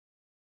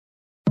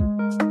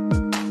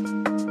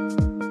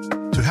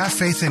have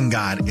faith in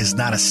God is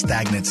not a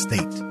stagnant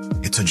state.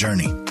 It's a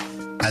journey.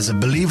 As a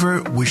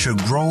believer, we should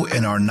grow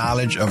in our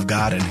knowledge of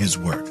God and His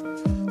Word.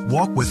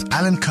 Walk with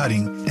Alan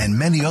Cutting and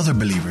many other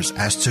believers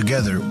as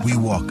together we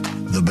walk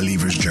the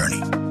believer's journey.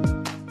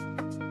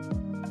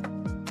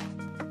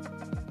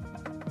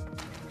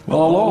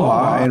 Well,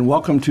 aloha, and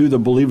welcome to the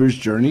Believer's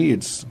Journey.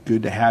 It's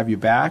good to have you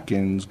back,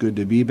 and it's good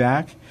to be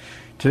back.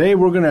 Today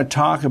we're going to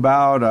talk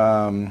about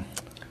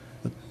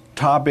the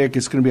topic.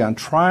 It's going to be on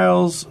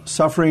trials,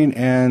 suffering,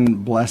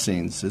 and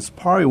blessings. It's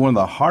probably one of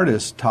the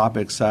hardest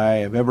topics I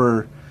have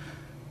ever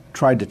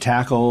tried to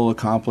tackle,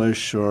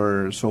 accomplish,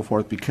 or so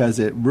forth, because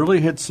it really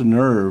hits a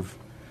nerve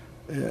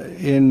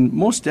in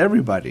most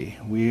everybody.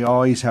 We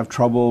always have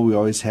trouble. We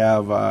always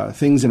have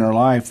things in our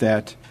life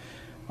that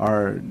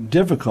are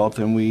difficult,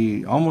 and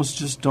we almost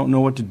just don't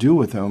know what to do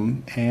with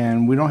them,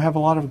 and we don't have a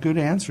lot of good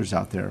answers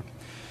out there.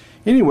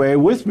 Anyway,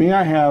 with me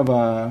I have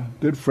a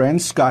good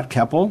friend, Scott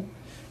Kaeppel.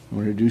 I'm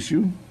going to introduce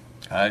you.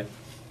 Hi.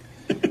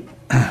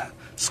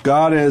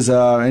 Scott is,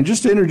 and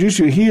just to introduce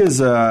you, he is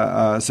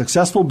a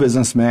successful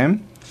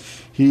businessman.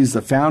 He's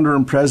the founder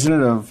and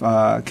president of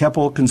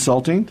Kaeppel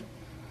Consulting.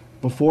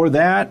 Before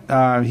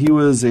that, he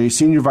was a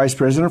senior vice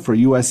president for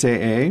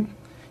USAA.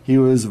 He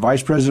was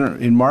vice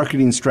president in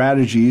marketing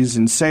strategies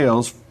and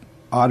sales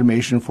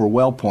automation for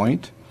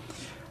WellPoint.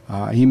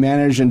 He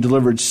managed and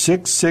delivered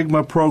Six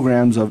Sigma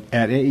programs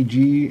at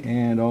AEG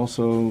and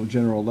also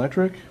General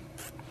Electric.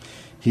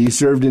 He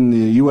served in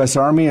the U.S.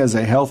 Army as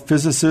a health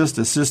physicist,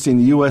 assisting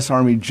the U.S.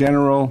 Army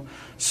General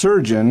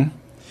Surgeon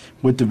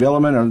with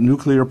development of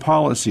nuclear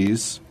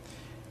policies.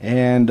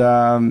 And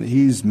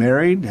he's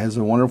married, has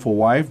a wonderful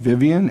wife,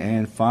 Vivian,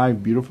 and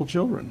 5 beautiful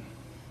children.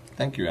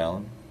 Thank you,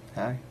 Alan.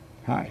 Hi.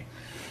 Hi.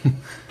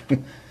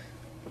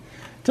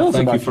 Tell us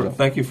about yourself.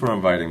 Thank you for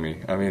inviting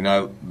me. I mean,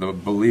 the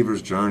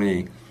believer's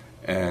journey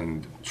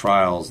and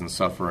trials and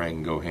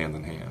suffering go hand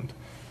in hand.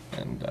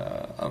 And,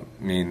 I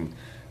mean,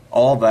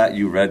 all that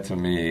you read to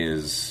me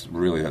is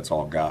really, that's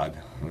all God.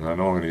 And I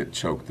know I'm going to get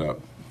choked up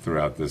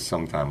throughout this.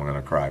 Sometime I'm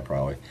going to cry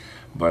probably.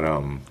 But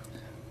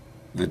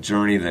the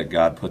journey that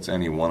God puts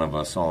any one of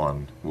us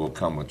on will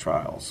come with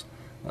trials.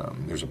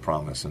 There's a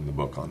promise in the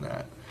book on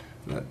that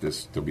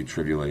there'll be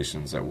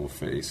tribulations that we'll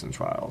face and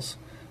trials.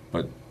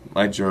 But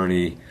my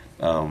journey,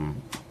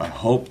 I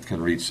hope,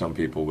 can reach some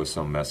people with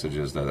some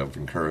messages that of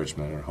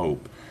encouragement or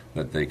hope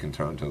that they can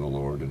turn to the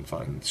Lord and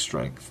find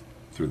strength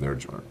through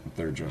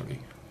their journey.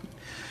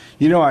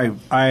 You know,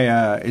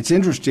 it's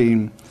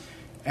interesting.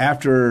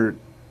 After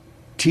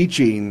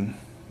teaching,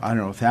 I don't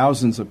know,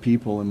 thousands of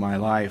people in my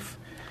life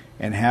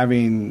and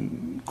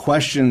having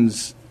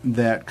questions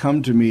that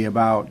come to me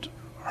about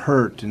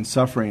hurt and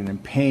suffering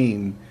and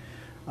pain,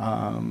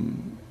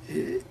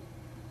 it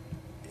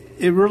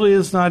really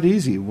is not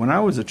easy. When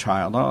I was a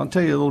child, I'll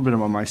tell you a little bit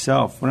about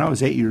myself. When I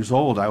was 8 years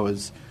old, I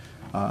was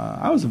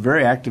a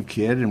very active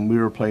kid, and we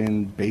were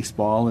playing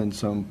baseball in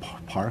some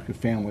park, a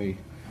family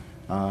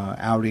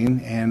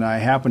outing, and I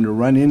happened to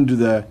run into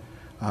the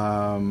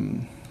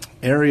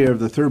area of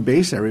the third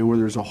base area where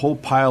there's a whole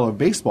pile of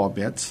baseball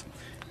bits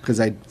because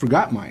I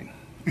forgot mine.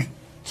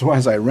 So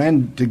as I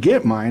ran to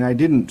get mine, I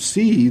didn't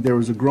see there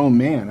was a grown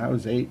man. I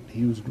was 8.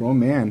 He was a grown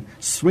man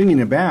swinging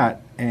a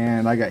bat,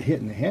 and I got hit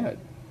in the head.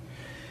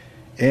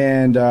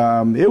 And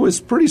it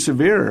was pretty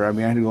severe. I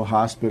mean, I had to go to the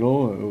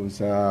hospital. It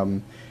was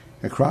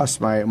across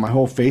my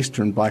whole face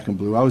turned black and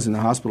blue. I was in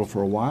the hospital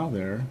for a while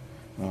there.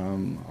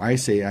 I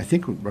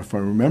think if I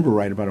remember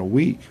right, about a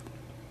week.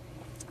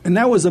 And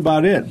that was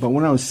about it. But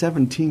when I was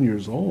 17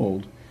 years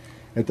old,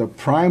 at the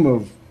prime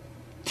of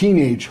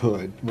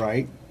teenagehood,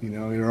 right? You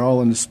know, you're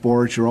all into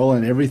sports. You're all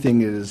in everything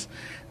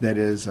that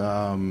is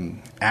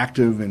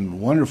active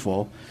and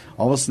wonderful.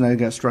 All of a sudden, I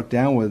got struck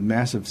down with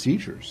massive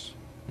seizures.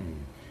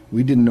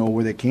 We didn't know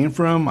where they came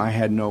from. I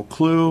had no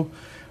clue.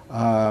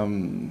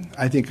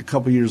 I think a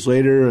couple years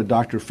later, a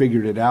doctor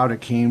figured it out.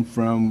 It came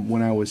from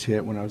when I was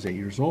hit when I was 8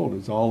 years old. It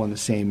was all in the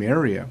same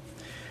area.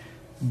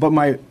 But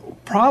my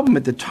problem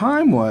at the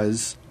time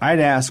was I'd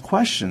ask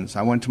questions.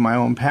 I went to my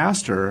own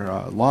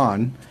pastor,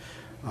 Lon,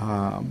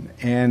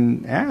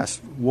 and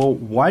asked, well,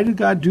 why did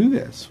God do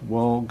this?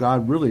 Well,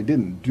 God really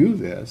didn't do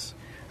this.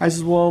 I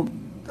said, well,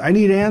 I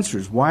need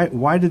answers.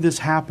 Why did this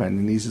happen?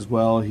 And he says,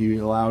 well, he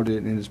allowed it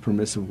in his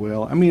permissive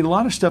will. I mean, a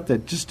lot of stuff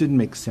that just didn't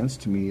make sense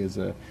to me as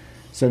a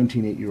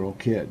 17, 8-year-old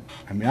kid.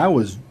 I mean, I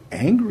was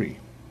angry.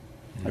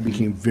 Mm-hmm. I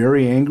became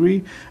very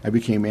angry. I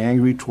became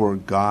angry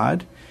toward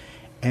God.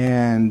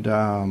 And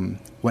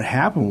what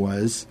happened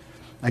was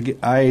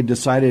I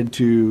decided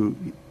to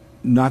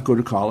not go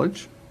to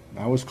college.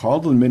 I was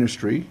called to the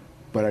ministry,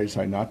 but I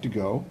decided not to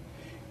go.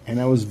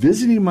 And I was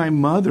visiting my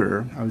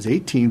mother. I was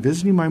 18,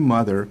 visiting my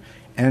mother,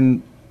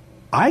 and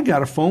I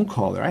got a phone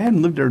call there. I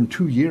hadn't lived there in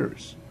 2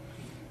 years.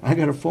 I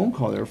got a phone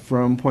call there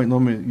from Point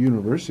Loma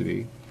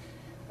University,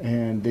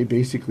 and they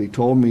basically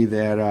told me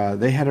that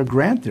they had a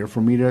grant there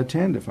for me to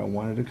attend if I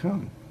wanted to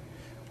come.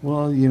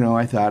 Well, you know,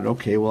 I thought,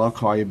 okay, well, I'll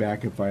call you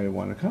back if I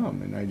want to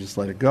come, and I just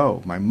let it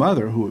go. My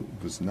mother, who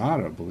was not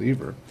a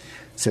believer,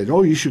 said,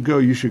 oh, you should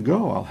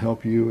go, I'll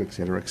help you, et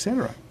cetera, et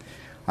cetera.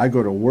 I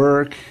go to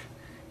work,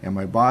 and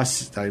my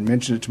boss, I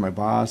mentioned it to my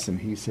boss, and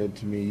he said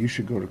to me, you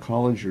should go to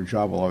college, your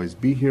job will always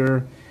be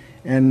here.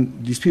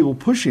 And these people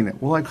pushing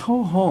it. Well, I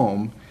go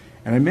home,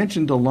 and I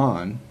mentioned to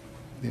Lon,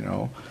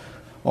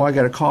 I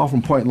got a call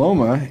from Point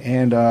Loma,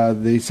 and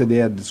they said they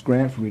had this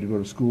grant for me to go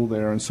to school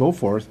there and so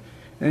forth.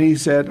 And he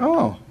said,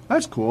 oh,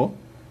 that's cool,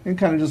 and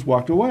kind of just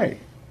walked away.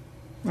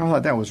 I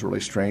thought that was really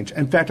strange.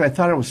 In fact, I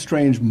thought it was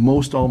strange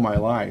most all my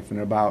life. And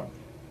about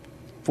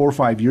 4 or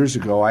 5 years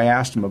ago, I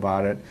asked him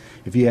about it,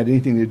 if he had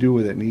anything to do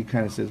with it, and he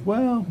kind of says,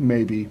 well,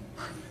 maybe.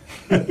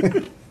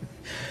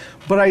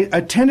 But I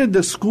attended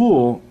the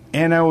school,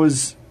 and I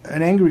was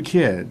an angry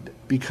kid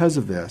because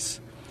of this.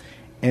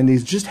 And they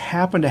just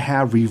happened to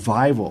have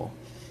revival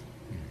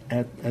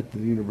at the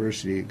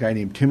university. A guy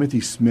named Timothy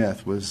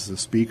Smith was the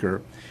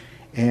speaker.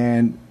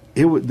 And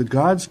the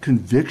God's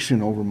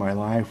conviction over my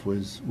life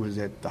was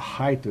at the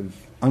height of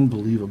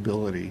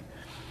unbelievability.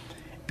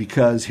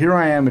 Because here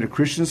I am at a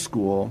Christian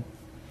school,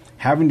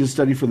 having to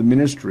study for the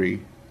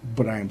ministry,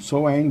 but I am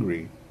so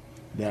angry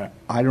that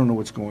I don't know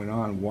what's going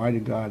on. Why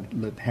did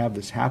God have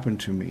this happen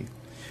to me?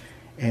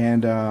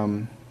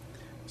 And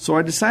so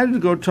I decided to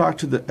go talk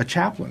to a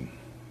chaplain,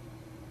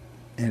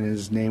 and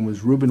his name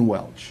was Reuben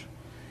Welch.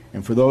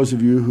 And for those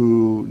of you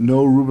who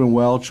know Reuben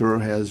Welch or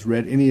has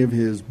read any of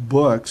his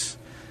books,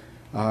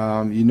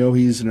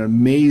 he's an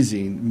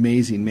amazing,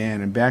 amazing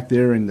man. And back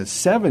there in the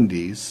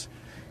 70s,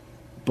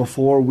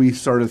 before we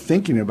started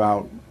thinking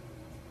about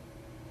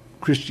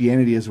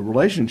Christianity as a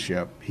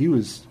relationship, he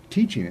was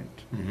teaching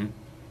it. Mm-hmm.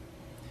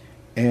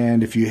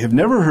 And if you have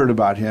never heard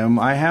about him,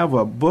 I have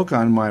a book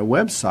on my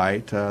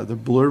website,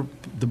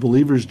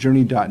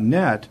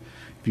 thebelieversjourney.net.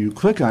 If you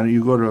click on it,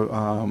 you go to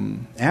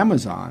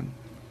Amazon,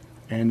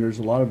 and there's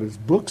a lot of his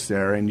books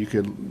there, and you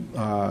could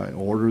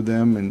order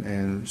them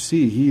and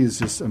see. He is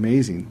just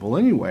amazing. Well,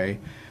 anyway,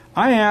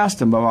 I asked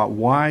him about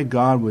why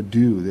God would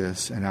do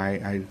this, and I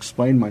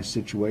explained my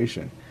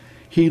situation.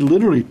 He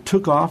literally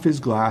took off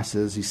his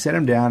glasses, he set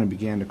him down, and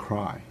began to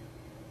cry.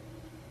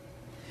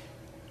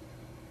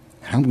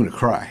 I'm going to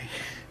cry.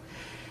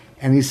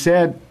 And he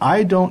said,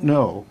 I don't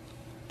know,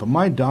 but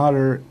my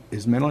daughter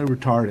is mentally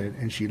retarded,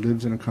 and she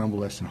lives in a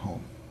convalescent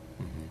home.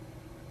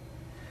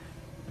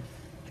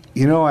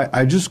 Mm-hmm.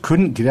 I just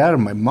couldn't get out of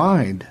my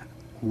mind,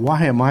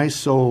 why am I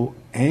so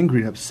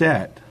angry and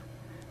upset?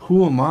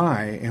 Who am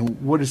I,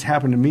 and what has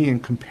happened to me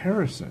in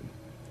comparison?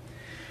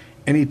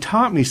 And he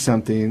taught me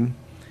something.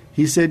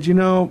 He said,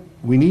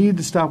 we need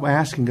to stop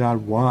asking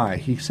God why.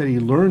 He said he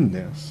learned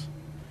this.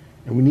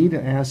 And we need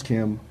to ask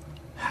him,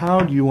 how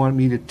do you want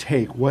me to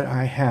take what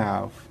I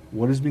have,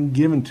 what has been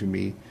given to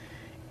me,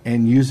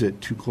 and use it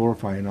to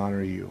glorify and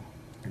honor you?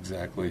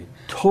 Exactly.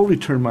 Totally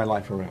turned my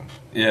life around.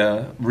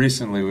 Yeah.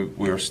 Recently,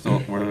 we're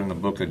in the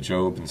book of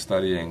Job and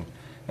studying,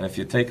 and if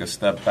you take a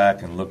step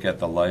back and look at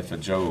the life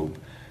of Job,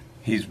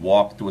 he's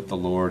walked with the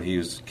Lord. He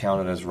was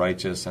counted as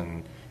righteous,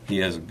 and he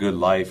has a good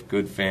life,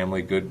 good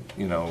family, good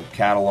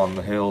cattle on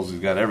the hills. He's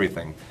got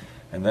everything,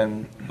 and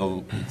then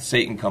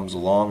Satan comes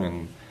along,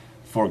 and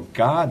for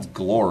God's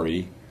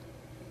glory,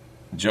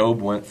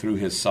 Job went through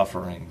his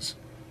sufferings,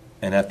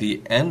 and at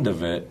the end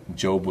of it,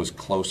 Job was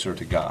closer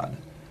to God.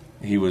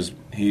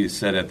 He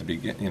said at the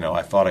beginning,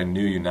 I thought I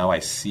knew you, now I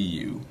see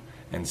you.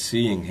 And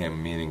seeing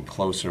him meaning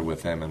closer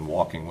with him and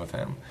walking with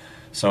him.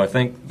 So I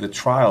think the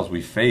trials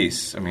we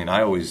face,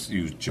 I always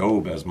use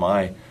Job as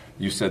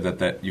you said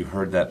that you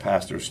heard that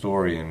pastor's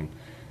story, and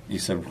you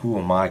said, who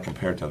am I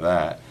compared to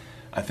that?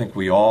 I think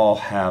we all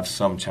have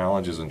some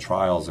challenges and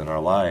trials in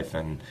our life,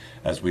 and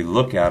as we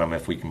look at them,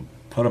 if we can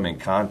put them in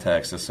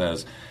context, it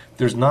says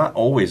there's not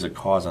always a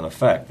cause and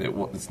effect.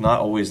 It's not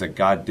always that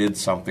God did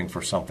something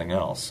for something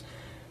else.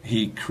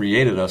 He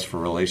created us for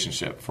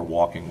relationship, for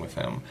walking with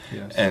him.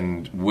 Yes.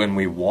 And when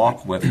we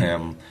walk with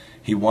him,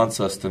 he wants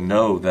us to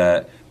know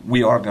that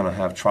we are going to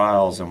have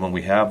trials, and when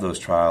we have those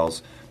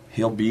trials,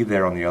 he'll be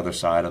there on the other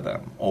side of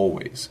them,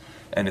 always.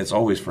 And it's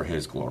always for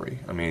his glory.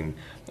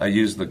 I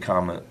use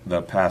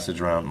the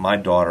passage around my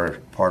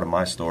daughter, part of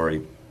my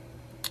story.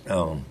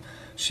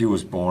 She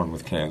was born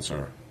with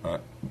cancer.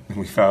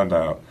 We found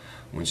out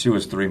when she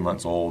was 3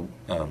 months old,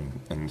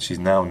 and she's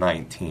now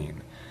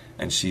 19,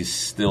 and she's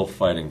still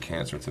fighting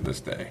cancer to this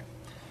day.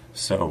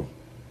 So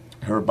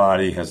her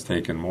body has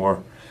taken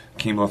more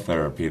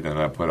chemotherapy than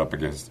I put up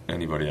against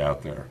anybody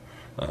out there.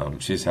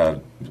 She's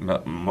had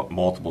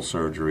multiple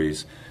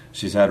surgeries.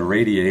 She's had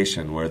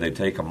radiation where they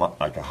take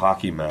like a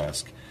hockey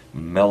mask,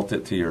 melt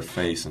it to your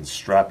face, and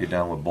strap you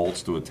down with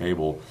bolts to a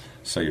table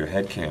so your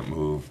head can't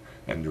move,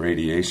 and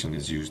radiation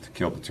is used to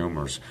kill the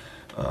tumors.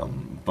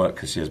 But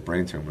because she has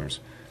brain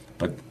tumors,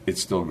 but it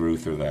still grew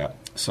through that.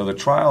 So the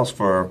trials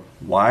for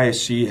why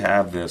does she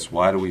have this?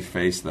 Why do we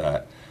face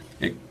that?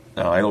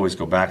 I always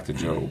go back to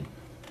Job,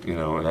 and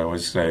I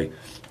always say,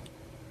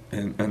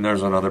 and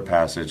there's another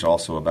passage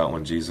also about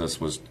when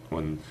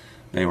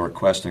they were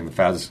questioning,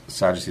 the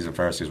Sadducees and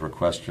Pharisees were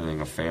questioning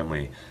a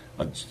family,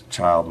 a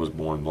child was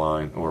born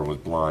blind or was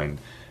blind,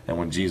 and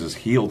when Jesus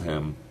healed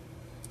him,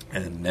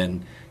 and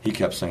then he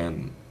kept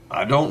saying,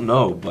 I don't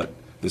know, but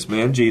This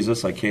man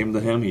Jesus, I came to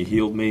him, he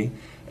healed me,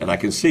 and I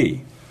can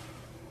see.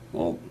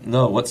 Well,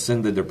 no, what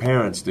sin did their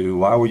parents do?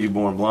 Why were you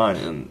born blind?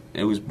 And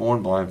it was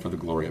born blind for the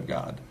glory of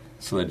God,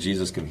 so that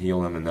Jesus can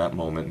heal him in that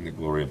moment in the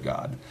glory of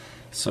God.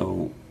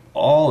 So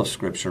all of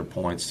Scripture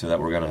points to that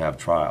we're going to have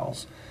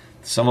trials.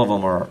 Some of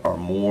them are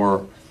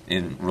more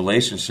in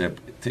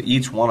relationship to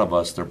each one of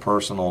us. They're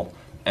personal,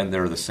 and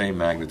they're the same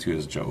magnitude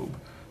as Job.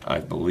 I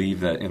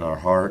believe that in our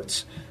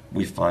hearts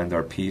we find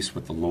our peace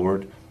with the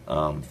Lord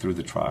through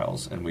the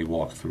trials, and we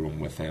walk through them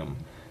with him,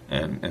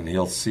 and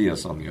he'll see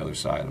us on the other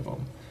side of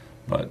them.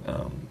 But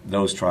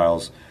those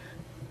trials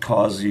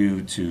cause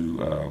you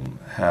to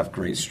have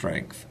great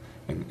strength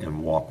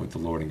and walk with the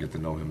Lord and get to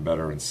know him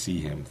better and see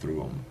him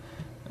through them.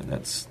 And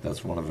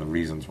that's one of the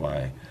reasons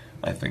why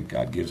I think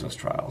God gives us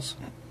trials.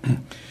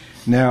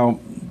 Now,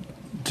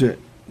 to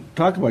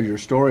talk about your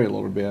story a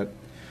little bit,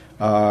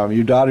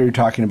 your daughter, you're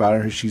talking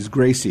about her, she's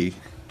Gracie.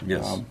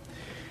 Yes.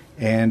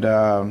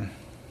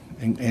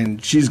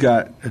 And she's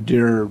got a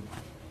dear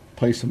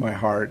place in my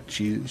heart.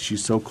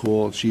 She's so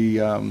cool. She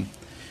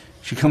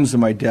comes to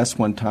my desk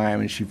one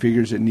time and she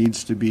figures it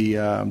needs to be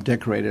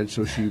decorated,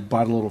 so she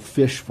bought a little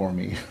fish for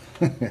me.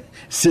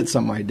 Sits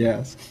on my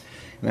desk,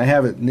 and I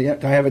have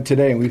it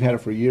today, and we've had it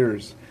for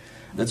years.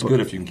 That's good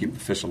if you can keep the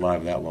fish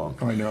alive that long.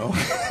 I know.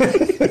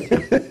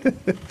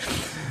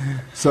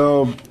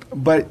 So,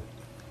 but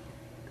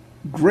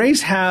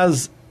Grace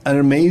has an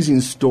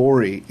amazing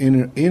story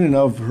in and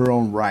of her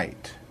own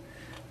right.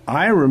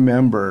 I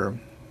remember,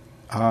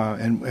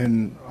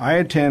 and I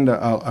attend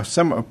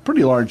a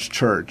pretty large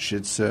church.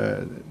 It's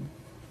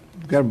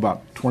got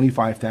about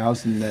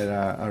 25,000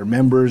 that are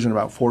members and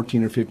about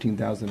 14 or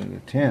 15,000 that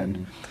attend.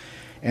 Mm-hmm.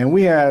 And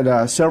we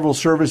had several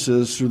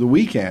services through the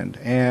weekend.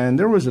 And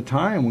there was a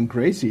time when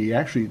Gracie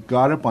actually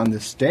got up on the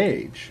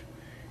stage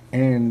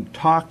and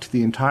talked to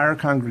the entire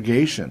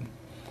congregation.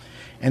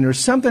 And there's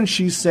something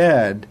she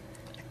said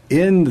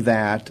in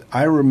that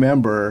I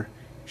remember.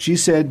 She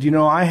said,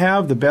 I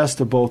have the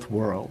best of both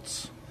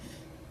worlds.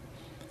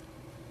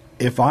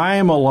 If I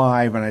am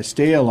alive and I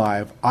stay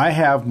alive, I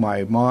have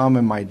my mom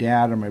and my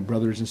dad and my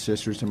brothers and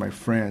sisters and my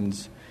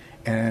friends,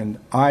 and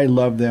I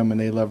love them and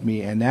they love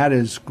me, and that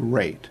is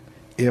great.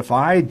 If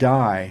I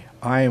die,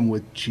 I am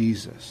with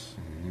Jesus.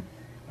 Mm-hmm.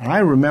 And I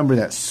remember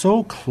that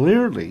so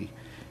clearly,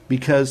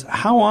 because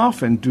how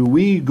often do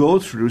we go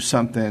through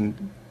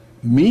something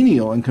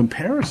menial in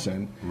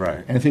comparison,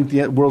 right, and think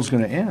the world's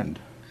going to end?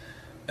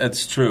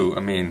 That's true. I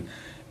mean,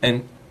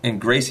 and in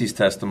Gracie's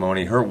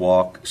testimony, her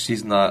walk,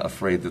 she's not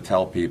afraid to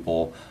tell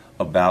people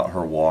about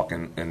her walk.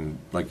 And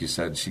like you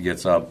said, she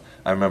gets up.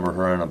 I remember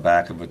her in the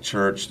back of a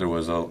church. There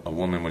was a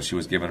woman when she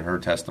was giving her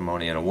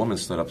testimony, and a woman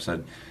stood up and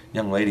said,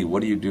 "Young lady,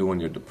 what do you do when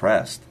you're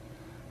depressed?"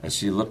 And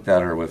she looked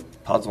at her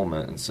with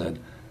puzzlement and said,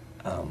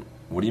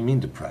 "What do you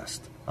mean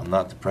depressed? I'm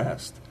not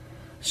depressed."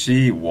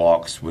 She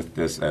walks with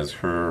this as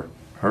her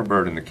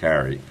burden to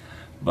carry.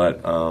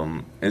 But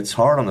it's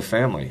hard on the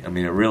family. I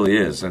mean, it really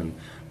is. And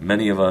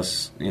many of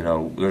us,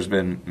 there's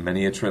been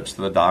many trips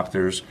to the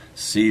doctors,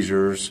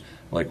 seizures.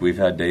 Like we've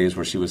had days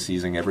where she was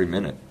seizing every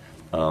minute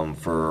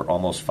for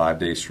almost 5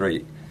 days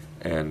straight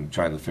and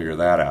trying to figure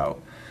that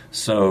out.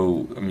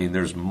 So, I mean,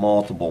 there's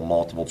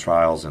multiple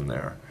trials in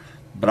there.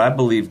 But I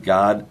believe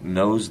God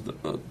knows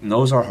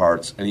our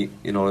hearts. And,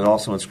 it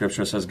also in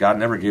Scripture says God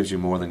never gives you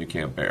more than you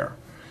can't bear.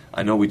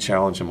 I know we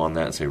challenge him on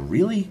that and say,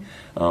 really?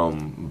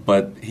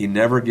 But he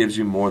never gives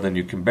you more than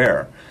you can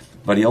bear.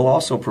 But he'll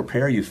also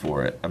prepare you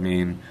for it. I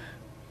mean,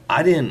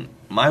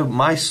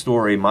 my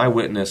story, my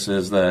witness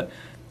is that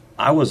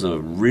I was a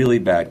really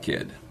bad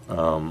kid.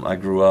 I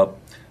grew up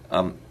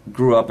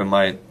in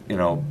my,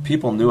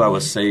 people knew I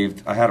was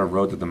saved. I had a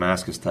road to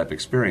Damascus type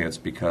experience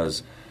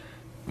because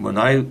when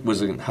I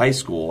was in high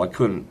school, I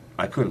couldn't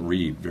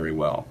read very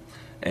well.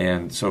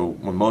 And so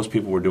when most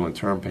people were doing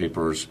term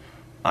papers,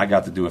 I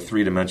got to do a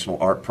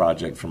three-dimensional art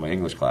project for my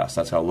English class.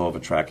 That's how low of a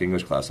track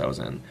English class I was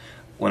in.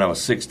 When I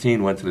was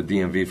 16, went to the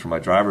DMV for my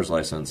driver's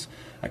license.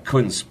 I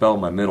couldn't spell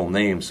my middle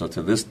name, so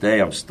to this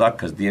day I'm stuck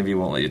because DMV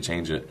won't let you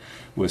change it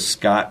with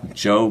Scott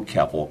Joe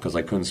Kaeppel because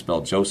I couldn't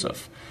spell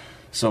Joseph.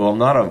 So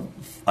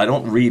I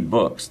don't read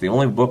books. The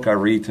only book I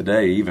read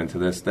today, even to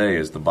this day,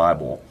 is the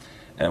Bible.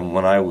 And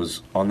when I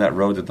was on that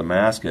road to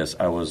Damascus,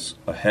 I was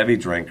a heavy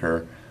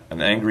drinker, an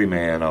angry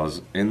man. I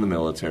was in the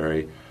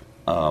military.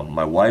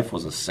 My wife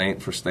was a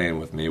saint for staying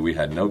with me. We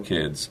had no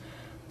kids.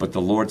 But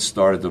the Lord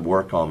started to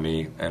work on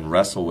me and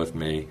wrestle with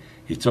me.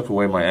 He took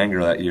away my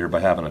anger that year by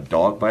having a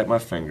dog bite my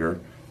finger,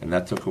 and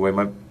that took away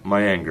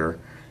my anger.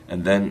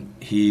 And then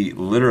he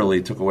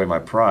literally took away my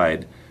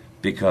pride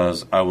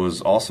because I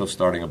was also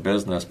starting a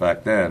business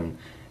back then,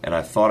 and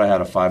I thought I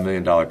had a $5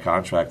 million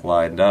contract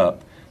lined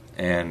up,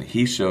 and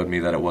he showed me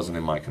that it wasn't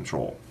in my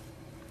control.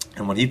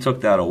 And when he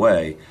took that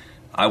away,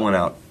 I went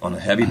out on a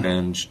heavy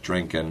binge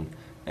drinking,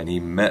 and he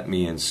met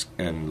me,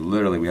 and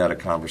literally we had a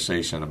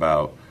conversation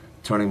about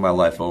turning my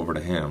life over to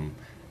him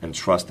and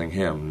trusting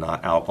him,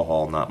 not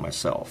alcohol, not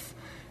myself.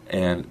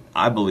 And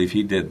I believe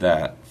he did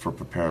that for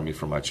preparing me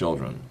for my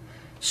children.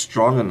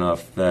 Strong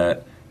enough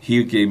that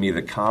he gave me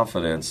the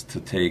confidence to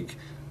take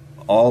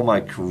all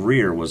my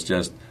career was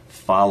just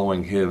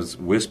following his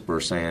whisper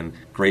saying,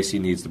 Gracie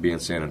needs to be in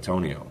San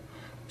Antonio.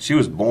 She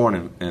was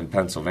born in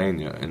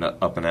Pennsylvania,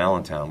 up in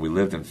Allentown. We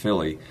lived in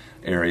Philly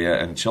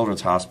area, and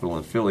Children's Hospital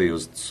in Philly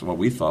was what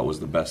we thought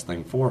was the best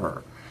thing for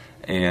her.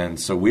 And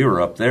so we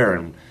were up there,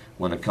 and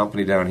when a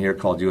company down here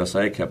called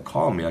USA kept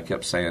calling me, I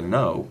kept saying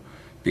no,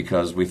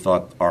 because we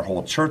thought our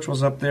whole church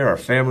was up there, our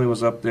family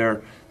was up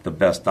there, the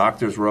best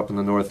doctors were up in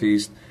the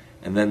Northeast.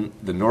 And then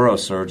the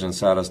neurosurgeon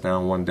sat us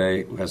down one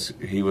day as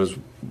we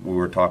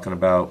were talking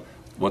about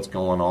what's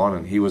going on,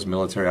 and he was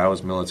military, I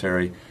was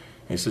military.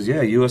 And he says,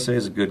 yeah, USA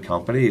is a good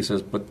company. He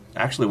says, but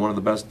actually one of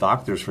the best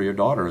doctors for your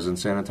daughter is in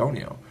San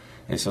Antonio.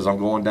 And he says, I'm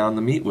going down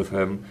to meet with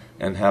him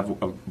and have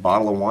a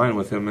bottle of wine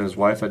with him and his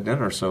wife at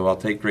dinner, so I'll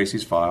take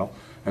Gracie's file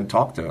and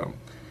talk to him.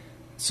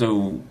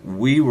 So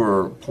we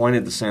were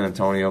pointed to San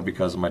Antonio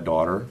because of my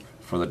daughter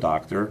for the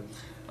doctor.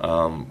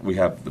 We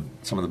have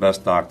some of the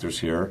best doctors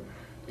here.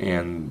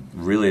 And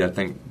really, I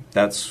think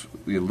that's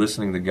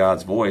listening to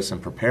God's voice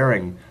and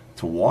preparing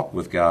to walk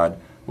with God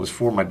was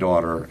for my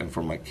daughter and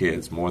for my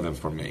kids more than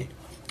for me.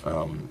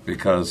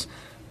 Because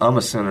I'm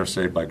a sinner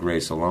saved by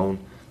grace alone,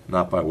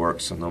 not by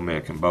works, so no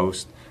man can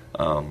boast.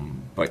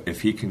 But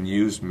if he can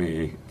use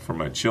me for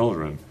my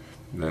children,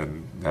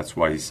 then that's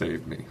why he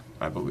saved me,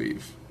 I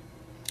believe.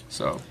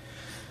 So,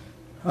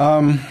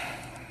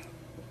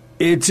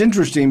 it's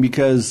interesting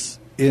because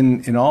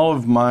in all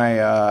of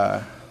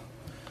my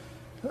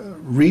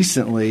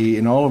recently,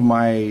 in all of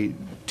my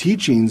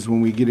teachings, when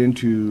we get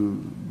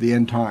into the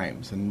end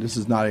times, and this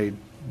is not a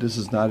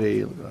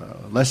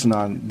lesson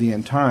on the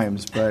end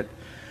times, but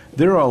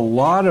there are a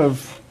lot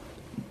of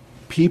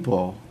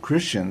people,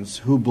 Christians,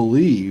 who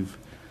believe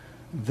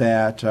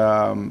that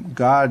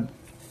God,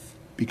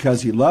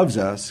 because he loves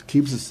us,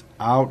 keeps us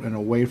out and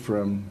away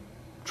from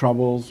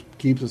troubles,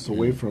 keeps us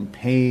away from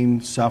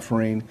pain,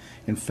 suffering.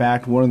 In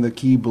fact, one of the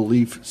key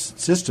belief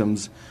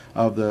systems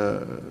of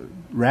the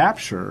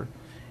rapture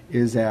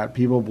is that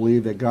people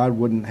believe that God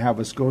wouldn't have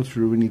us go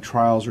through any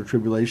trials or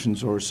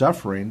tribulations or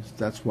sufferings.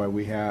 That's why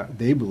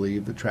they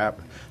believe the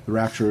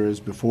rapture is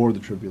before the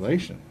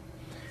tribulation.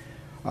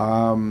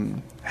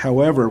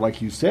 However,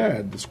 like you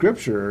said, the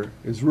Scripture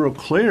is real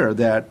clear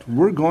that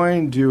we're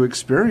going to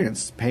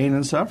experience pain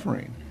and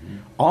suffering.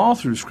 All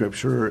through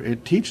Scripture,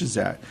 it teaches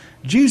that.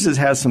 Jesus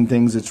has some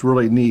things that's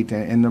really neat,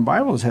 and the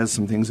Bible has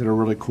some things that are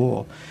really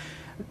cool.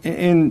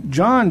 In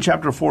John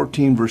chapter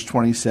 14, verse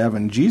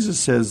 27, Jesus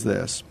says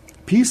this,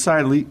 "Peace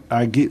I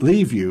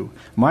leave you,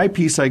 my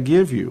peace I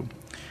give you.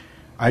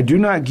 I do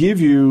not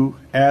give you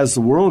as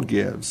the world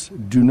gives.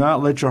 Do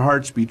not let your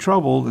hearts be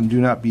troubled, and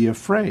do not be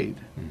afraid."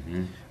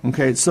 Mm-hmm.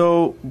 Okay,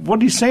 so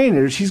what he's saying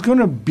is he's going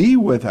to be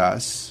with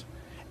us.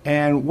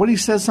 And what he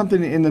says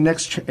something in the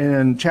next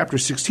in chapter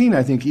 16,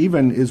 I think,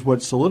 even is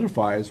what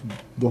solidifies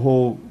the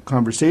whole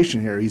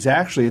conversation here. He's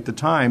actually at the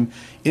time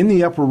in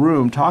the upper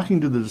room talking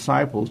to the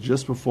disciples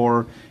just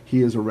before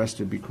he is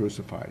arrested to be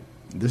crucified.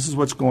 This is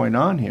what's going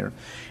on here.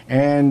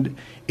 And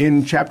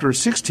in chapter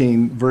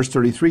 16, verse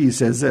 33, he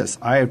says this,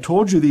 "I have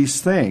told you these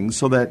things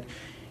so that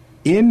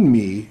in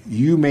me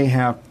you may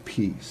have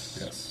peace."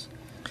 Yes.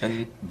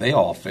 And they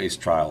all face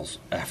trials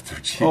after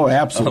Jesus. Oh,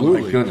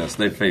 absolutely. Oh, my goodness,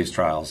 they face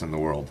trials in the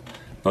world.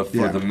 But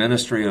for the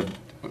ministry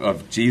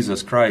of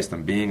Jesus Christ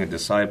and being a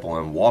disciple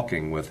and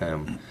walking with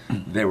him,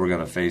 they were going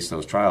to face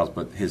those trials.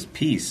 But his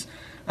peace,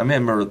 I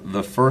remember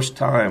the first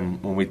time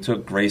when we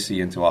took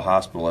Gracie into a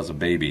hospital as a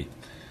baby,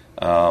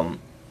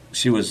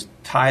 she was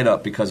tied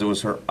up because it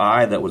was her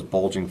eye that was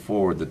bulging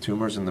forward. The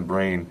tumors in the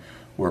brain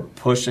were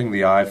pushing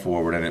the eye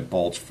forward, and it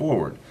bulged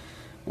forward.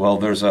 Well,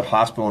 there's a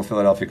hospital in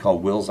Philadelphia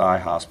called Will's Eye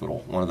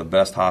Hospital, one of the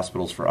best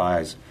hospitals for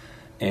eyes.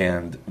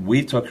 And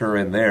we took her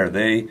in there.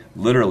 They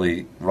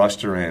literally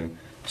rushed her in,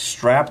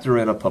 strapped her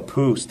in a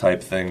papoose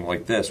type thing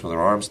like this with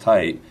her arms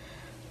tight,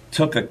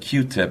 took a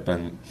Q-tip,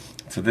 and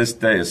to this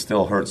day it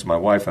still hurts my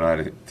wife and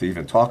I to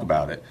even talk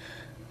about it.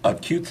 A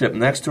Q-tip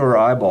next to her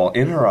eyeball,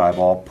 in her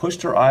eyeball,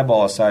 pushed her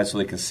eyeball aside so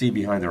they could see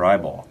behind her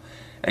eyeball.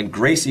 And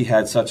Gracie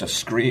had such a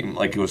scream,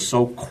 like it was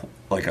so,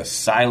 like a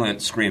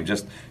silent scream,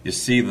 just you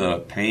see the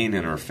pain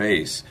in her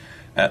face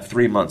at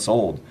 3 months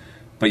old.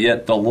 But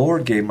yet the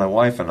Lord gave my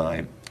wife and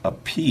I a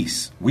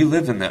peace. We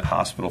lived in that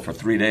hospital for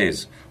 3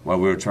 days while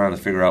we were trying to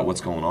figure out what's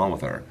going on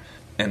with her.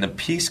 And the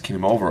peace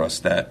came over us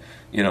that,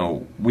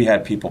 we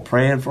had people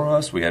praying for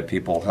us. We had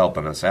people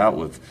helping us out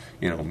with,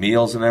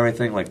 meals and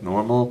everything like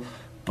normal.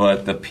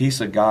 But the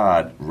peace of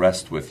God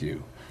rests with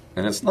you.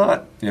 And it's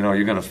not,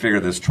 you're going to figure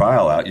this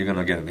trial out. You're going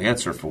to get an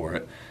answer for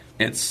it.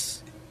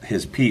 It's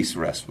his peace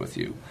rests with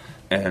you.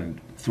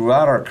 And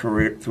throughout our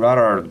career, throughout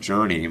our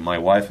journey, my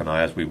wife and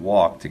I, as we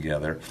walked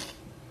together,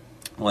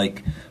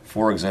 like,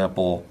 for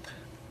example,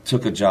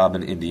 took a job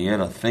in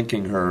Indiana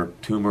thinking her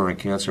tumor and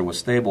cancer was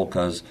stable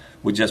because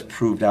we just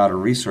proved out a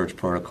research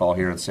protocol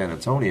here in San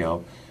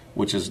Antonio,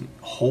 which is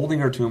holding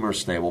her tumor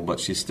stable, but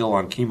she's still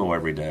on chemo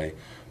every day,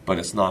 but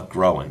it's not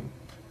growing.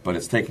 But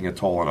it's taking a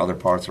toll on other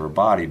parts of her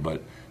body,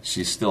 but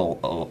she's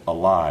still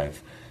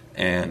alive.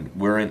 And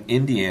we're in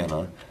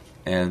Indiana,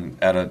 and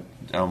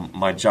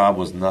my job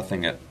was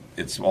nothing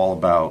it's all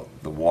about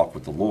the walk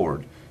with the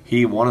Lord.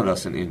 He wanted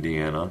us in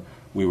Indiana.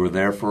 We were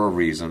there for a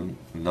reason.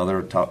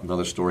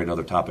 Another story,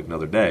 another topic,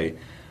 another day.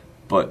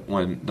 But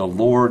when the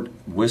Lord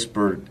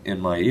whispered in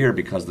my ear,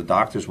 because the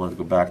doctors wanted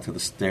to go back to the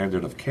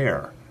standard of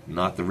care,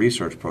 not the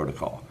research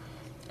protocol,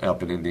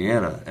 up in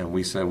Indiana, and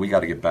we said, we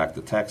got to get back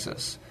to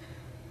Texas.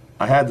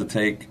 I had to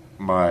take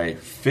my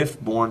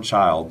fifth-born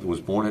child, who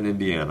was born in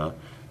Indiana,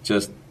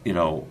 just,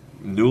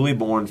 newly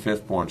born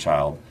fifth-born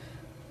child,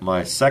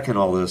 my second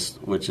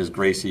oldest, which is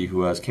Gracie,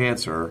 who has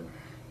cancer,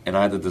 and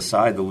I had to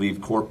decide to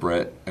leave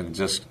corporate and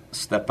just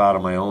step out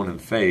on my own in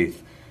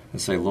faith and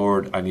say,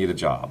 Lord, I need a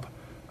job.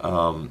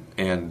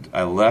 And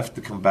I left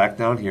to come back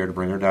down here to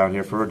bring her down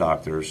here for her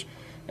doctors.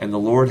 And the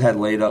Lord had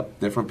laid up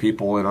different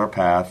people in our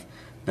path,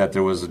 that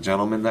there was a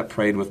gentleman that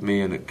prayed with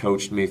me and it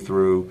coached me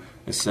through.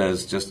 It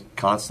says just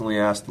constantly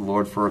ask the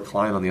Lord for a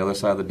client on the other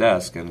side of the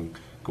desk and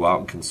go out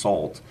and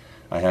consult.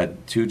 I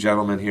had two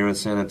gentlemen here in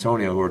San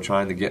Antonio who were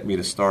trying to get me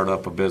to start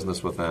up a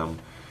business with them.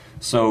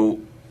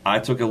 So I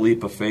took a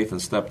leap of faith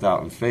and stepped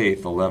out in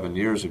faith 11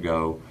 years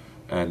ago.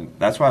 And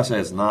that's why I say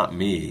it's not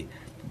me.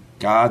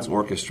 God's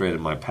orchestrated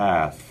my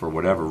path for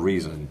whatever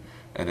reason,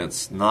 and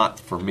it's not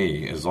for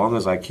me. As long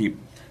as I keep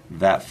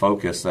that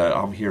focus that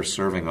I'm here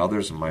serving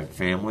others and my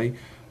family,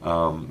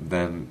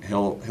 then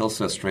He'll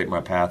set straight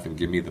my path and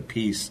give me the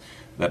peace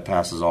that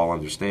passes all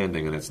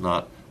understanding, and it's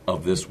not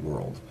of this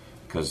world,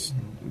 because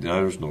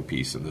there's no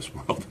peace in this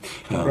world.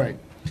 Right.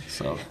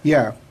 So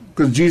yeah,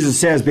 because Jesus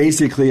says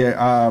basically, you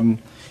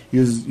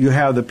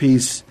have the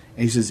peace.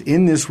 And he says,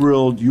 in this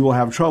world you will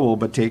have trouble,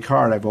 but take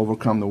heart, I've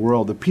overcome the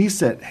world. The peace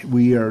that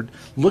we are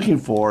looking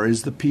for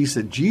is the peace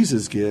that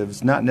Jesus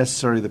gives, not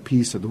necessarily the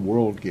peace that the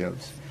world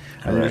gives.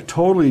 And they're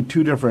totally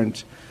two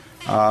different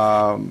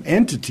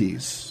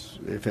entities,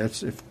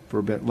 if for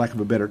a bit, lack of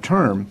a better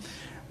term.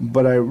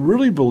 But I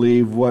really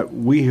believe what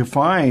we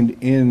find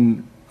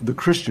in the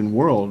Christian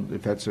world,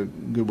 if that's a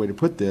good way to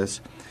put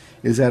this,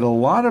 is that a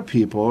lot of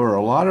people, or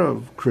a lot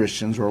of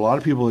Christians, or a lot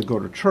of people that go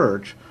to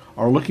church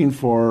are looking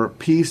for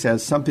peace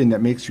as something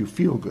that makes you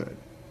feel good.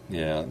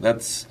 Yeah,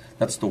 that's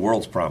the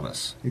world's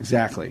promise.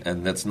 Exactly.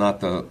 And that's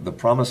not the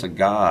promise of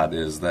God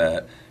is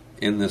that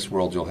in this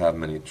world you'll have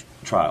many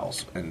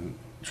trials and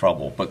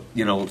trouble. But,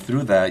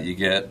 through that you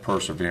get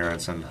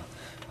perseverance and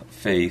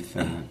faith,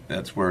 and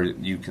that's where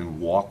you can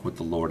walk with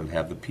the Lord and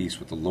have the peace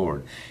with the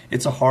Lord.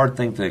 It's a hard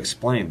thing to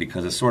explain,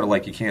 because it's sort of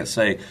like you can't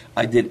say,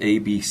 I did A,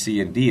 B, C,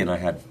 and D, and I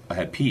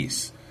had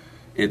peace.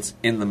 It's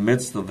in the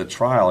midst of the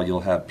trial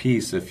you'll have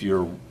peace if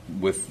you're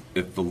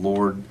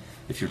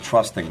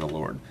trusting the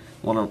Lord.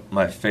 One of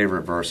my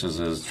favorite verses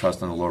is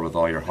trust in the Lord with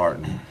all your heart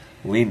and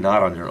lean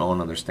not on your own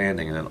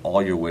understanding, and in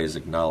all your ways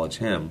acknowledge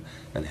Him,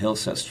 and He'll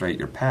set straight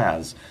your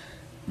paths.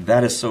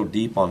 That is so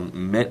deep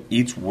on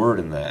each word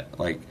in that.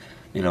 Like,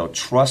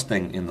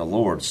 trusting in the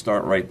Lord,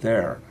 start right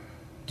there.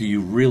 Do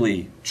you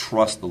really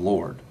trust the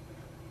Lord?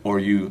 Or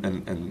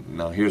and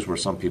now here's where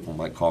some people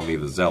might call me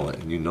the zealot,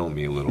 and you know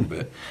me a little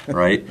bit,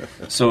 right?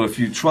 So if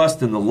you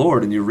trust in the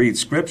Lord and you read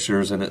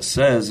Scriptures, and it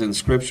says in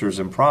Scriptures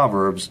in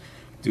Proverbs,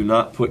 do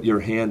not put your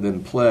hand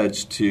in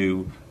pledge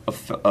to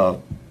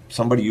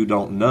somebody you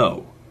don't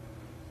know,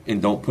 and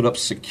don't put up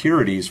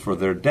securities for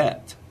their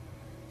debt.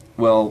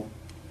 Well,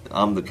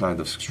 I'm the kind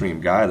of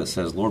extreme guy that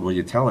says, Lord, what are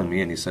you telling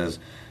me? And He says,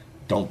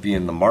 don't be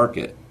in the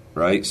market,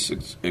 right?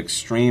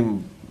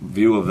 Extreme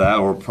view of that,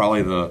 or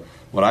probably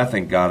what I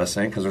think God is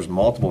saying, because there's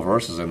multiple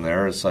verses in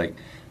there. It's like, it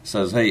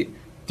says, hey,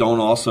 don't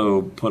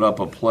also put up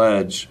a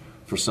pledge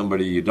for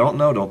somebody you don't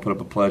know. Don't put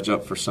up a pledge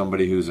up for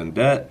somebody who's in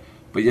debt.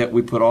 But yet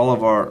we put all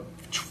of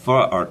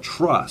our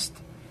trust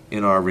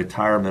in our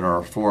retirement or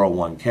our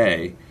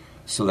 401k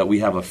so that we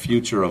have a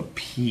future of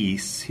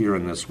peace here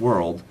in this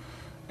world.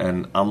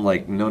 And I'm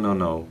like,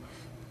 no.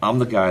 I'm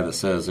the guy that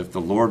says if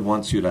the Lord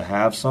wants you to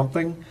have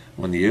something,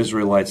 when the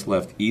Israelites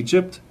left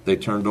Egypt, they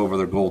turned over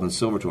their gold and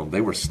silver to Him.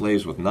 They were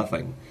slaves with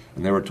nothing,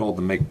 and they were told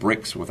to make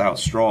bricks without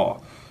straw.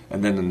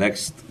 And then the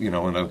next, in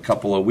a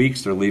couple of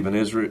weeks, they're leaving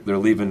Israel. They're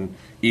leaving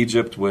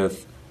Egypt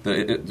with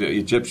the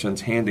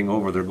Egyptians handing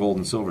over their gold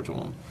and silver to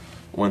them.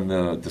 When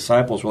the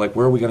disciples were like,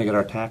 "Where are we going to get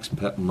our tax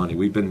money?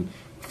 We've been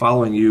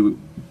following you,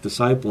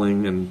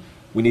 discipling, and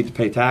we need to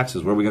pay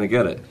taxes. Where are we going to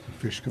get it?"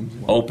 Fish comes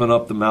along. Open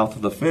up the mouth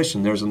of the fish,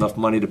 and there's enough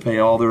money to pay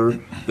all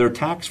their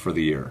tax for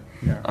the year.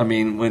 Yeah. I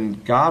mean,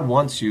 when God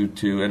wants you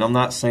to, and I'm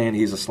not saying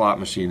He's a slot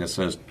machine that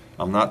says,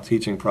 I'm not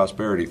teaching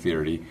prosperity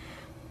theory,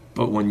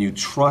 but when you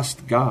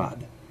trust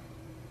God,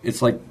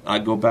 it's like I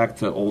go back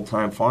to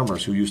old-time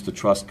farmers who used to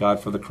trust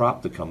God for the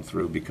crop to come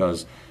through,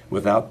 because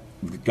without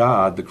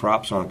God, the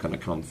crops aren't going to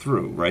come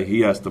through, right?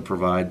 He has to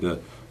provide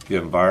the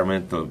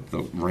environment, the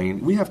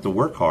rain. We have to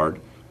work hard.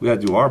 We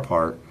got to do our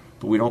part,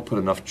 but we don't put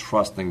enough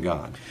trust in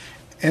God.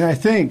 And I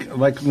think,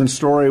 like the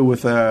story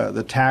with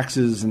the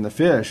taxes and the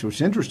fish,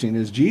 what's interesting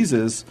is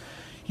Jesus,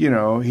 he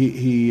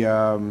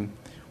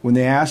when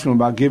they ask Him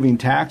about giving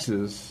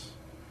taxes,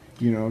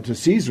 to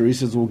Caesar, He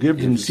says, well, give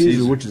to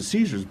Caesar which is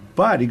Caesar's.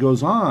 But He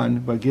goes on,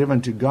 but give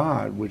unto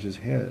God which is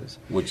His.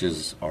 Which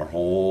is our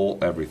whole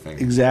everything.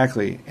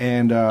 Exactly.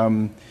 And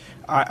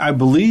I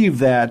believe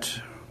that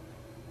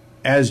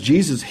as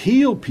Jesus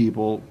healed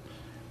people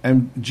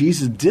and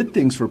Jesus did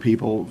things for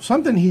people,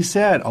 something he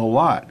said a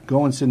lot,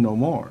 go and sin no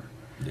more.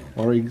 Yeah.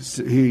 Or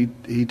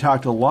he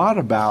talked a lot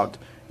about,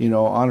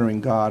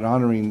 honoring God,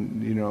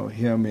 honoring,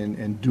 him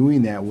and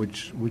doing that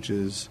which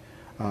is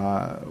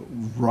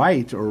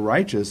right or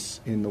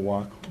righteous in the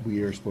walk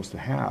we are supposed to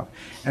have.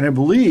 And I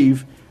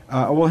believe,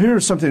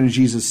 here's something that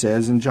Jesus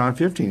says in John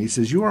 15. He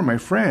says, you are my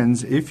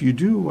friends if you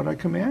do what I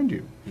command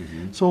you.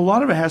 Mm-hmm. So a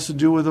lot of it has to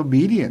do with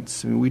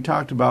obedience. I mean, we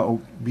talked about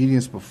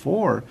obedience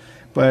before,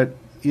 but,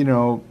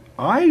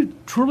 I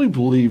truly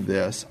believe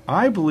this.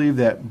 I believe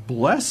that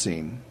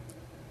blessing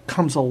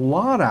comes a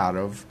lot out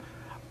of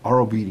our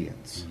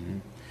obedience.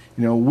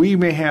 Mm-hmm. We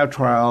may have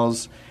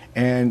trials,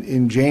 and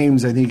in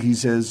James, I think he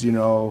says,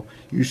 you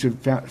should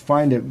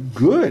find it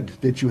good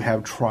that you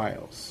have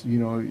trials,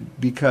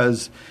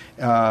 because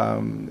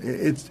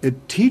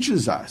it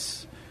teaches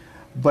us.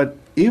 But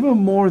even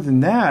more than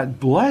that,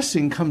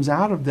 blessing comes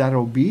out of that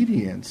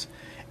obedience.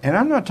 And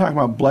I'm not talking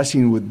about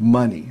blessing with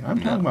money.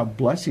 I'm talking about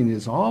blessing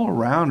is all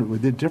around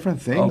with the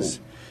different things.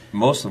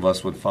 Most of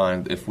us would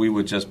find if we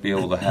would just be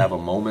able to have a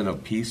moment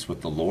of peace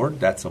with the Lord,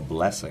 that's a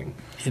blessing.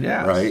 It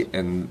is. Right?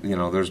 And,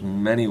 there's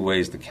many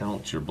ways to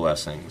count your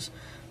blessings.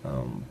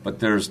 But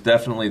there's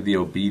definitely the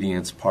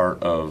obedience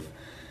part of,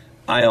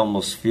 I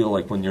almost feel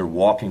like when you're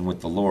walking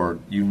with the Lord,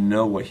 you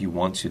know what he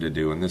wants you to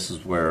do. And this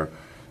is where,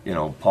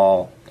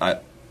 Paul, I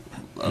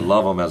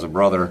love him as a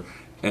brother,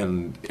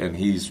 and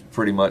he's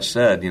pretty much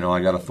said,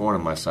 I got a thorn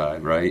in my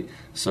side, right?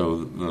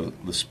 So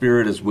the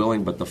spirit is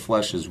willing, but the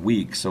flesh is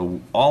weak. So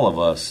all of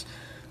us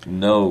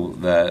know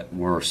that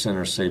we're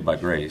sinners saved by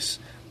grace.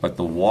 But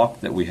the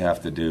walk that we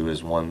have to do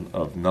is one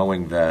of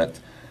knowing that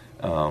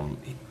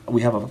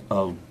we have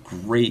a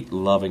great,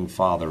 loving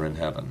Father in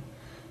heaven.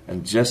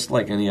 And just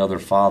like any other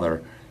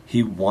father,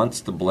 he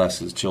wants to bless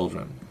his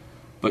children.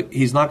 But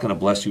he's not going to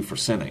bless you for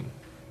sinning.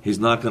 He's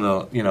not going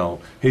to,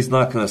 he's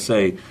not going to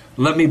say,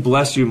 let me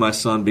bless you, my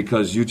son,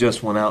 because you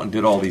just went out and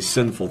did all these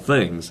sinful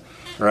things,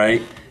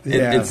 right?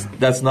 Yeah.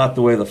 That's not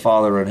the way the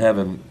Father in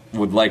heaven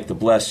would like to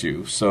bless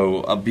you.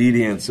 So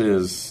obedience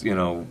is,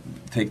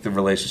 take the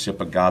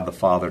relationship of God the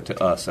Father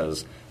to us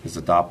as his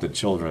adopted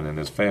children and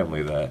his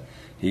family, that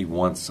he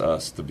wants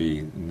us to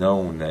be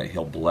known that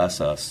he'll bless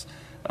us.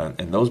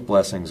 And those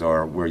blessings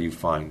are where you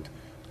find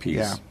peace.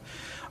 Yeah.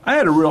 I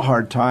had a real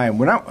hard time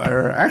when I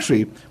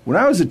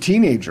was a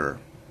teenager.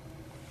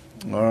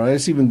 Or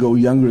let's even go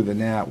younger than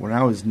that. When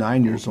I was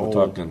 9 years old.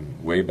 We're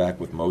talking way back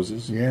with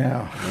Moses?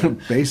 Yeah,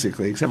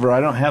 basically, except for I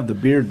don't have the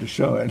beard to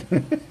show it.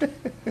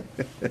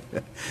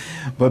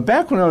 But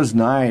back when I was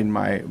 9,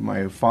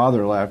 my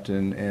father left,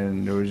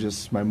 and there was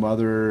just my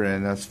mother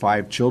and us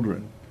 5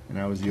 children, and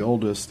I was the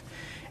oldest.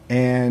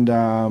 And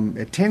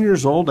at 10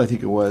 years old, I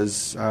think it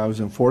was, I was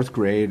in 4th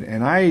grade,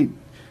 and I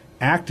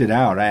acted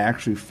out. I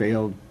actually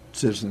failed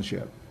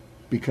citizenship,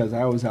 because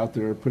I was out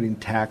there putting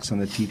tacks on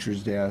the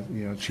teacher's desk,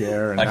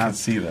 chair. And I can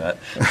see that.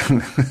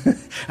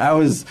 I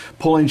was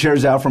pulling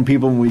chairs out from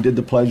people when we did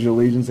the Pledge of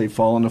Allegiance. They'd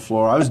fall on the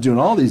floor. I was doing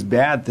all these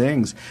bad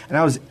things, and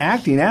I was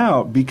acting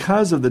out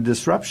because of the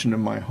disruption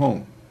of my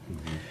home.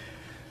 Mm-hmm.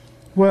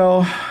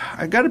 Well,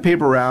 I got a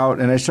paper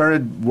route, and I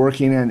started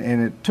working, and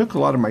it took a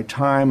lot of my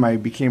time. I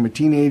became a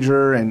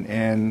teenager,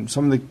 and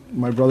some of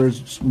my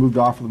brothers moved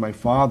off with my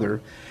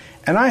father.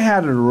 And I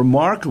had a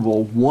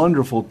remarkable,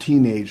 wonderful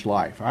teenage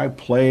life. I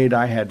played,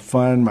 I had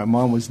fun. My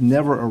mom was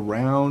never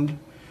around.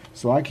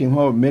 So I came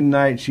home at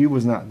midnight. She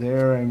was not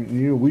there. I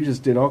mean, we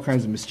just did all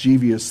kinds of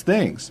mischievous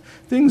things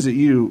that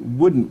you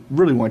wouldn't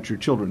really want your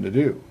children to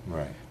do.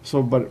 Right.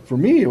 So, but for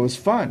me, it was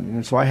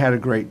fun. So I had a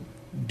great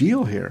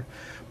deal here.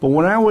 But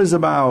when I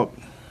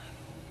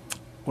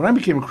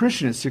became a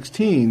Christian at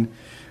 16,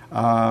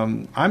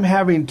 I'm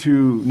having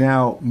to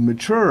now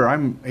mature.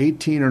 I'm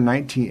 18 or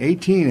 19.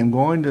 18, I'm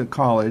going to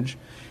college.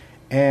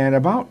 And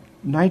about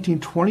 19,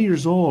 20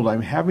 years old,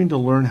 I'm having to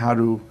learn how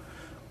to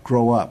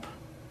grow up,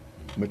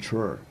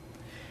 mature.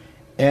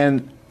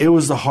 And it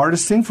was the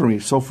hardest thing for me.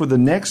 So for the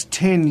next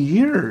 10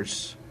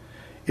 years,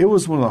 it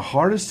was one of the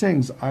hardest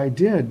things I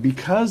did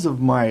because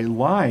of my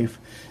life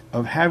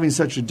of having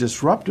such a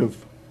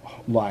disruptive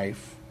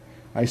life.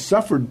 I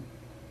suffered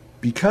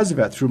because of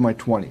that through my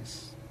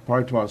 20s.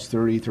 Probably until I was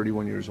 30,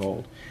 31 years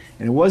old.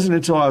 And it wasn't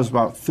until I was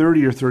about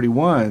 30 or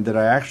 31 that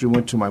I actually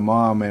went to my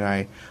mom and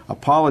I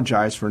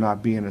apologized for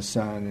not being a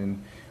son.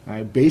 And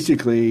I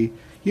basically,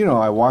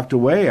 I walked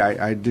away.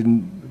 I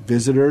didn't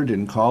visit her,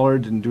 didn't call her,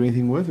 didn't do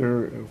anything with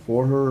her,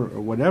 for her,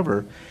 or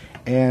whatever.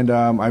 And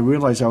I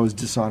realized I was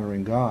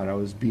dishonoring God. I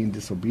was being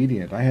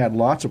disobedient. I had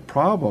lots of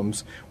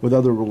problems with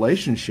other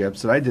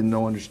relationships that I didn't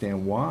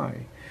understand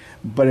why.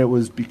 But it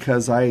was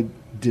because I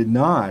did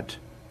not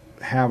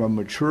have a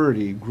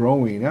maturity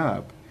growing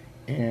up.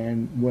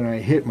 And when I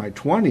hit my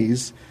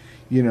 20s,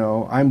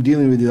 I'm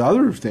dealing with the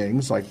other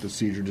things like the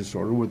seizure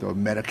disorder with the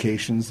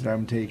medications that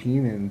I'm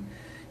taking, and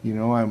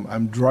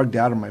I'm drugged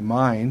out of my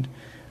mind.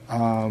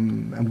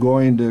 I'm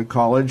going to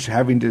college,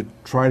 having to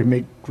try to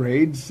make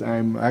grades.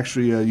 I'm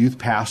actually a youth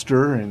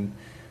pastor, and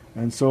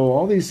so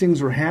all these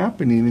things were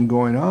happening and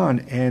going on.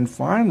 And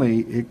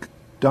finally,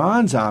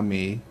 dawns on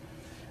me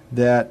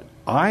that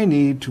I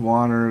need to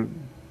honor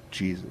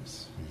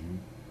Jesus.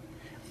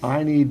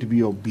 I need to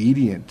be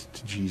obedient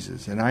to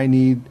Jesus, and I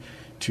need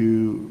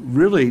to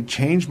really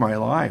change my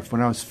life.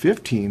 When I was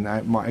 15,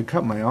 I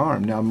cut my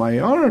arm. Now,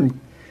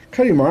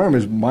 cutting my arm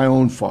is my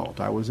own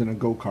fault. I was in a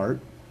go-kart,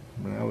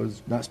 and I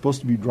was not supposed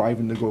to be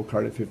driving the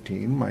go-kart at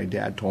 15. My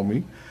dad told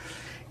me.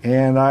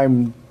 And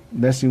I'm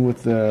messing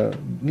with the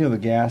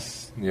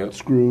gas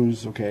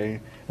screws, okay.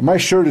 And my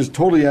shirt is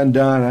totally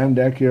undone. I'm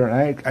back here,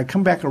 and I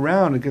come back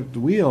around and get the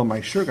wheel, and my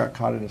shirt got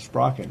caught in a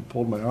sprocket and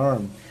pulled my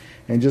arm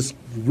and just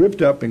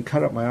ripped up and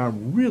cut up my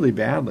arm really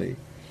badly.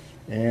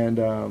 And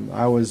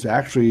I was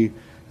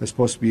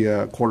supposed to be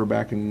a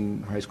quarterback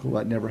in high school.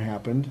 That never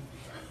happened,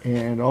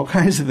 and all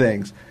kinds of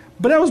things.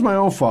 But that was my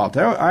own fault.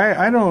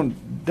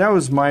 That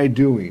was my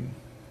doing,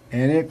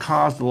 and it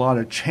caused a lot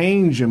of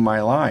change in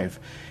my life,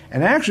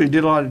 and actually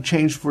did a lot of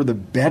change for the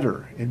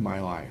better in my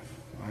life.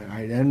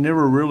 I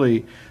never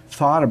really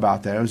thought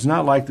about that. It was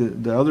not like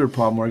the other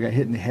problem where I got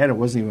hit in the head. It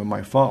wasn't even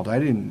my fault. I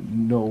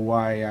didn't know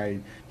why I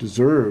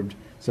deserved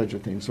such a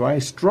thing. So I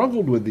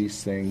struggled with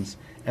these things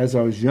as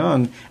I was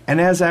young, and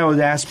as I would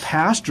ask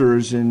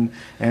pastors and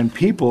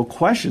people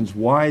questions,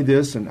 why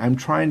this, and I'm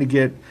trying to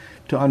get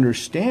to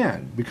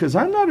understand, because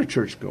I'm not a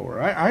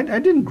churchgoer. I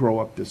didn't grow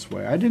up this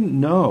way. I didn't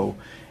know.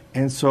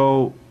 And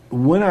so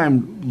when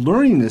I'm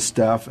learning this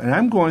stuff, and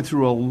I'm going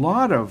through a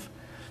lot of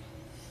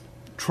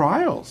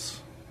trials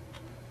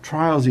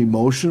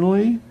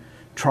emotionally,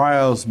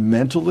 trials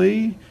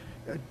mentally,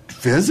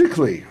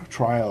 physically,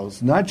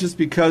 trials, not just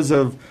because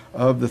of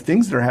the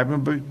things that are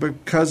happening, but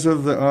because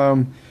of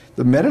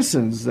the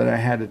medicines that I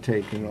had to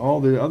take and all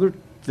the other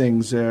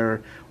things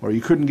there, or you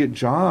couldn't get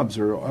jobs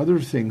or other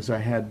things I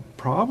had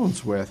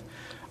problems with.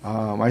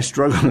 I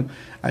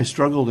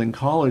struggled in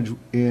college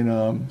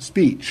in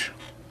speech.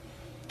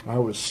 I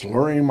was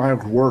slurring my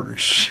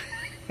words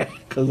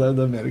because of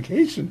the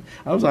medication.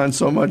 I was on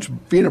so much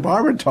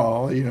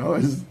phenobarbital,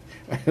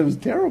 it was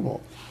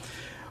terrible.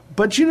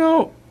 But,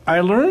 I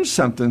learned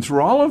something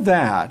through all of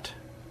that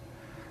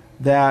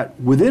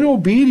within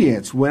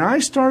obedience, when I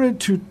started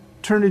to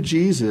turn to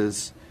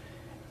Jesus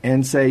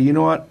and say, you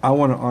know what, I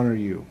want to honor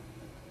you.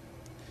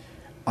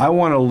 I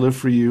want to live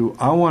for you.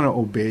 I want to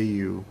obey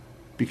you,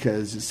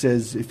 because it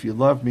says, if you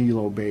love me,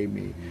 you'll obey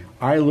me.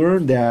 Mm-hmm. I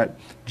learned that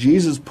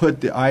Jesus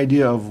put the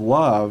idea of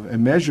love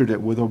and measured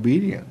it with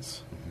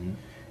obedience. Mm-hmm.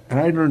 And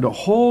I learned a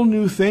whole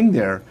new thing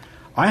there.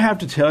 I have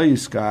to tell you,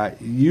 Scott,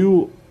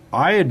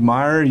 I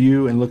admire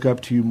you and look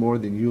up to you more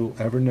than you'll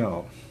ever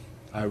know.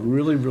 I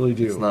really, really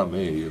do. It's not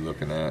me you're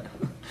looking at.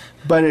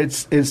 But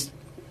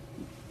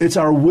it's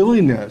our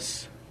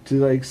willingness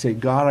to say,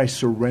 God, I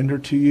surrender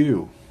to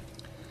you.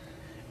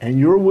 And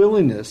your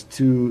willingness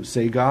to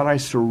say, God, I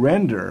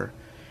surrender,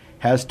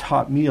 has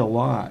taught me a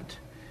lot.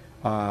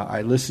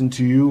 I listen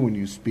to you when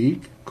you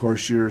speak. Of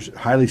course, you're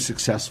highly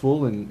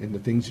successful in the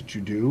things that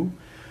you do.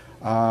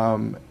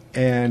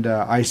 And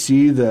I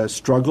see the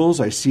struggles.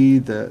 I see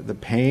the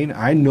pain.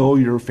 I know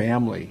your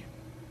family.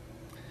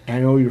 I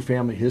know your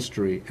family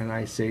history. And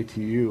I say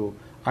to you,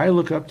 I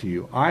look up to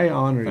you. I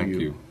honor you. Thank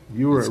you.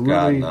 You are it's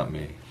really, God, not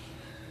me.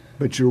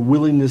 But your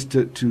willingness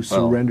to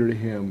surrender to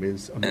Him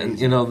is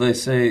amazing. And, they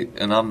say,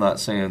 and I'm not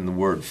saying the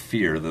word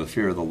fear. The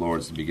fear of the Lord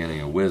is the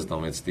beginning of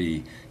wisdom. It's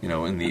the,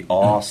 in the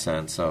awe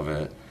sense of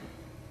it.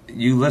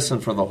 You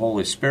listen for the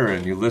Holy Spirit,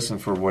 and you listen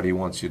for what He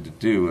wants you to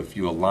do. If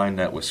you align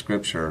that with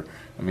Scripture,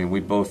 we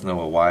both know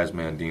a wise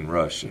man, Dean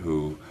Rush,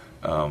 who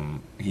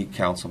he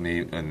counseled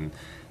me, and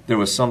there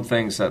was some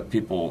things that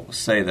people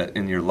say that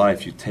in your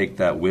life you take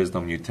that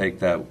wisdom, you take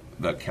that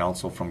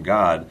counsel from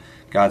God.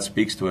 God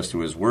speaks to us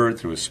through His Word,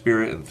 through His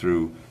Spirit, and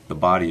through the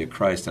body of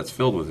Christ that's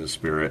filled with His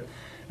Spirit.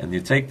 And you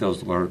take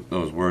those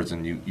words,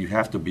 and you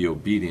have to be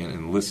obedient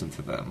and listen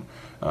to them.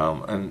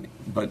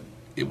 But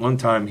at one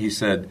time he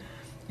said,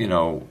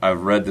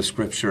 I've read the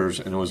Scriptures,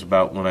 and it was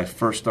about when I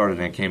first started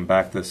and I came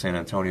back to San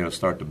Antonio to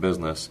start the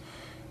business.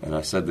 And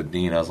I said to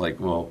Dean, I was like,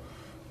 well,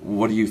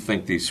 what do you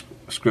think these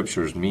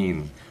Scriptures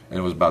mean? And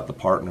it was about the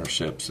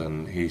partnerships.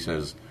 And he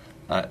says,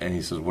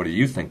 what do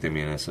you think they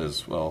mean? And I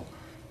says, well,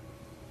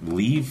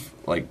 leave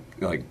like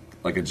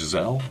a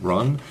Giselle,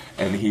 run.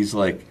 And he's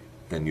like,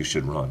 then you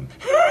should run.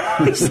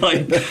 It's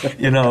like,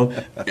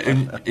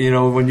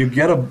 when you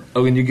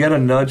get a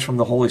nudge from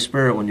the Holy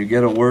Spirit, when you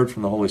get a word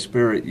from the Holy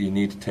Spirit, you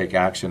need to take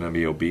action and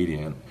be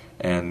obedient.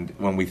 And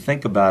when we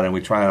think about it and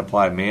we try and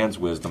apply man's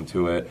wisdom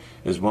to it,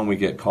 is when we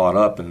get caught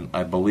up. And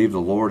I believe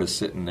the Lord is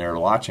sitting there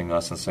watching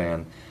us and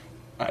saying,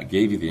 I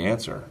gave you the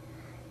answer.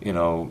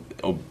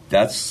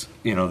 That's,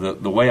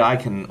 the way I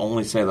can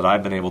only say that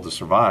I've been able to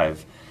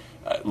survive.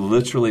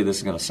 Literally, this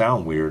is going to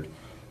sound weird,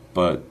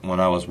 but when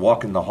I was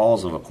walking the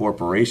halls of a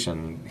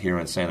corporation here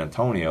in San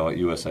Antonio at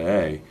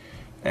USAA,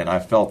 and I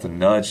felt the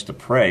nudge to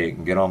pray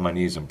and get on my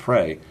knees and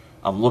pray,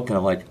 I'm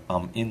like,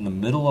 I'm in the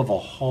middle of a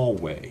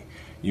hallway.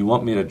 You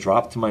want me to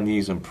drop to my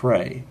knees and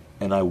pray,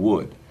 and I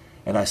would.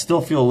 And I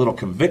still feel a little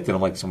convicted.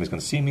 I'm like, somebody's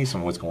going to see me,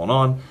 what's going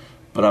on?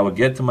 But I would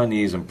get to my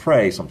knees and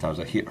pray. Sometimes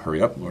I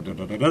hurry up, Lord,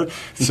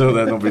 so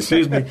that nobody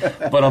sees me.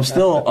 But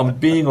I'm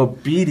being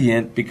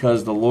obedient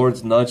because the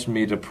Lord's nudged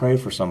me to pray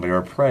for somebody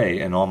or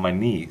pray and on my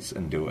knees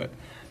and do it.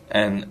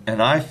 And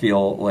I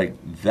feel like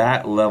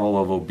that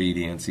level of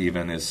obedience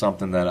even is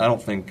something that I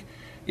don't think,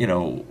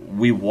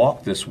 we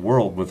walk this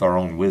world with our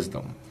own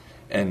wisdom.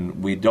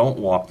 And we don't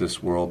walk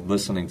this world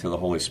listening to the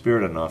Holy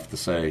Spirit enough to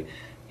say,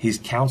 He's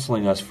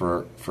counseling us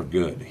for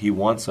good. He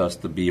wants us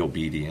to be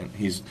obedient.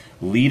 He's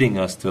leading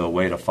us to a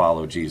way to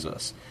follow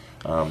Jesus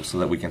so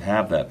that we can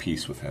have that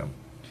peace with Him.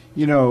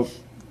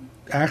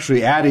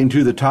 Actually adding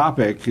to the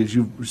topic, because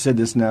you've said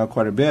this now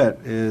quite a bit,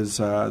 is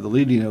the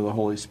leading of the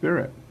Holy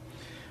Spirit.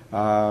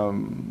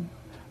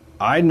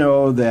 I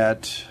know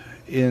that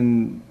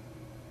in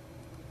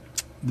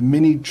the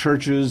many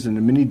churches and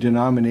the many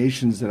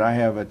denominations that I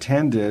have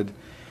attended,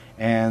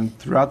 and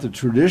throughout the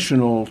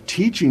traditional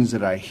teachings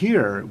that I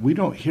hear, we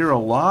don't hear a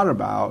lot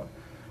about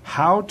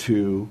how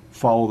to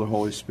follow the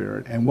Holy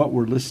Spirit and what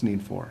we're listening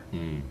for.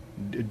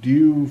 Do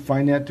you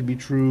find that to be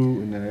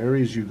true in the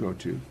areas you go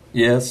to?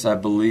 Yes, I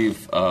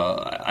believe.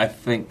 I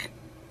think,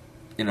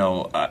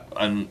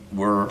 I'm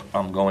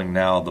going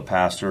now. The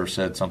pastor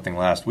said something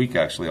last week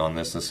actually on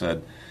this that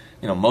said,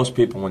 most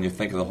people when you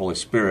think of the Holy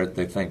Spirit,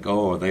 they think,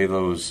 oh, are they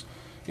those,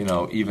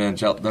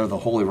 evangelical? They're the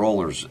holy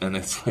rollers, and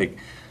it's like.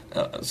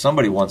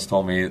 Somebody once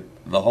told me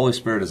the Holy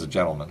Spirit is a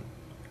gentleman,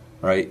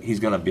 right? He's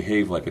going to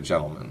behave like a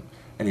gentleman,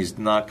 and He's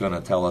not going to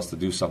tell us to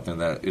do something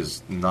that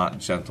is not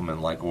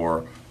gentlemanlike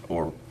or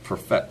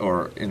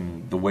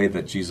in the way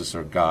that Jesus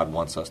or God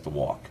wants us to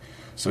walk.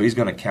 So He's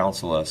going to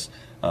counsel us.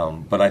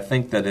 But I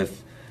think that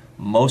if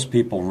most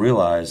people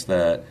realize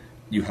that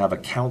you have a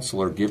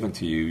counselor given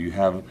to you, you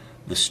have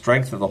the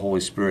strength of the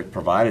Holy Spirit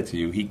provided to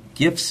you, He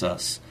gifts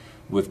us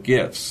with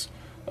gifts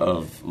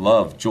of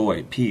love,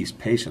 joy, peace,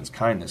 patience,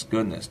 kindness,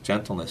 goodness,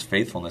 gentleness,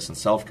 faithfulness, and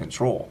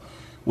self-control.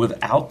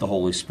 Without the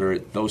Holy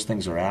Spirit, those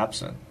things are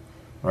absent,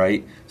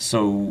 right?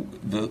 So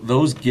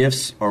those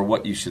gifts are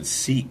what you should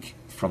seek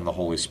from the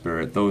Holy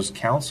Spirit. Those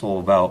counsel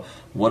about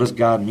what does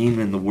God mean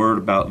in the Word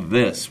about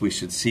this, we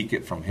should seek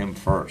it from Him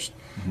first.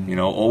 Mm-hmm.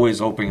 Always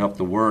opening up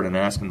the Word and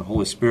asking the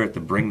Holy Spirit to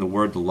bring the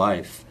Word to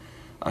life.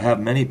 I have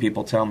many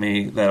people tell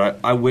me that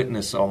I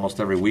witness almost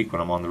every week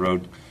when I'm on the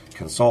road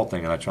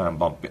consulting, and I try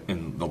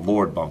and the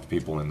Lord bumps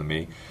people into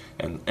me,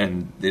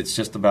 and it's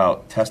just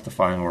about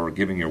testifying or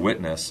giving your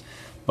witness.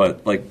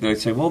 But like they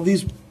say, well,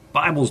 these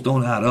Bibles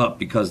don't add up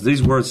because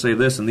these words say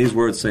this and these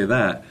words say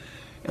that.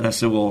 And I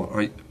said,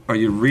 well, are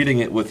you reading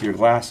it with your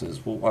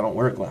glasses? Well, I don't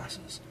wear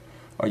glasses.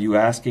 Are you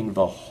asking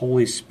the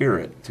Holy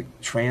Spirit to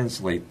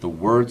translate the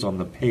words on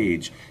the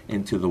page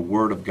into the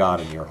Word of God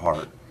in your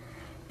heart?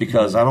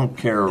 Because I don't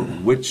care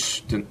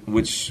which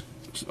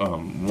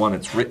one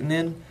it's written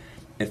in.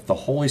 If the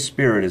Holy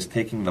Spirit is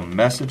taking the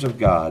message of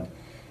God,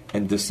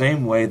 in the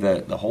same way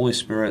that the Holy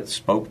Spirit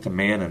spoke to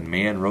man and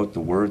man wrote the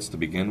words to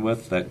begin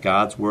with, that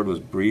God's Word was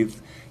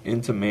breathed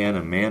into man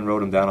and man wrote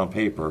them down on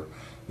paper,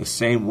 the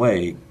same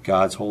way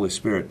God's Holy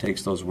Spirit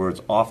takes those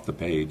words off the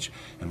page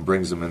and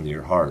brings them into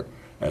your heart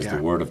as the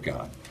Word of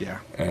God. Yeah.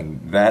 And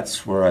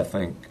that's where I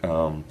think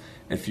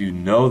if you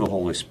know the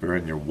Holy Spirit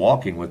and you're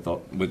walking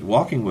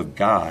with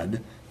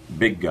God,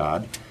 big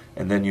God,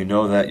 and then you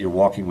know that you're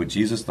walking with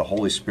Jesus, the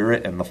Holy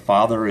Spirit, and the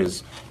Father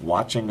is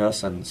watching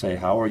us and say,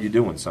 how are you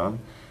doing, son?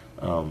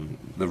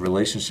 The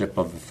relationship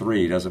of the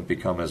three doesn't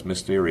become as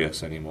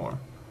mysterious anymore.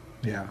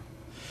 Yeah.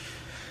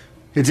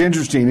 It's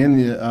interesting.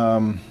 In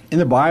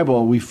the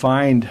Bible, we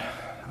find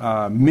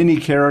many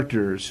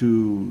characters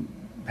who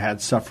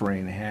had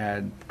suffering,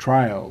 had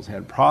trials,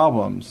 had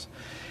problems,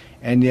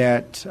 and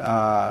yet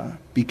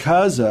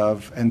because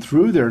of and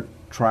through their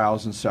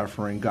trials and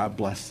suffering, God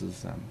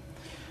blesses them.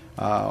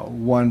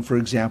 One, for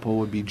example,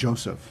 would be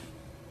Joseph.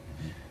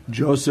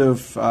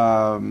 Joseph,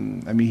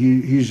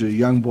 he's a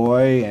young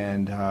boy,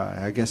 and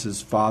I guess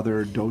his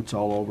father dotes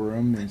all over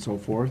him and so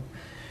forth.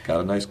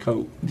 Got a nice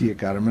coat. Yeah,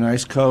 got him a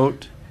nice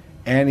coat.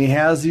 And he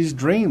has these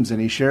dreams,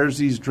 and he shares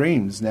these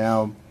dreams.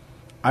 Now,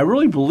 I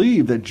really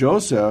believe that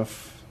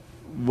Joseph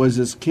was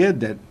this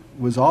kid that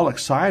was all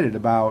excited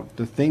about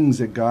the things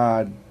that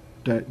God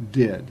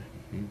did.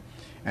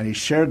 And he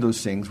shared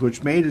those things,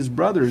 which made his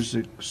brothers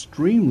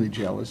extremely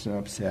jealous and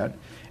upset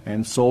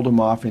and sold him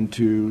off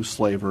into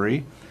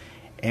slavery.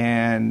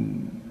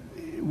 And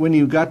when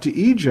he got to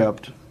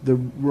Egypt, the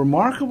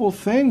remarkable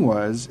thing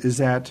is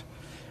that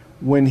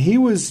when he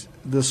was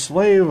the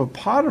slave of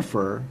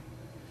Potiphar,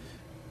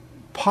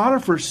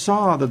 Potiphar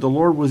saw that the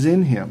Lord was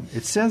in him.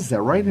 It says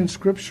that right in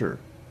Scripture.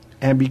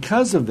 And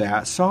because of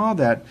that, saw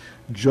that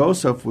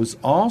Joseph was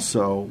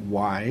also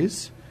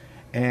wise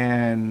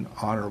and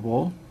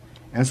honorable.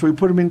 And so he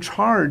put him in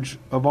charge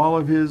of all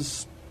of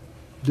his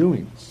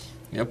doings.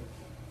 Yep.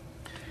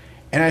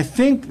 And I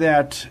think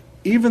that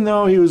even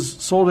though he was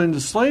sold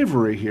into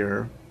slavery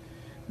here,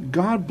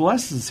 God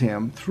blesses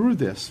him through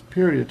this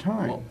period of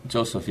time. Well,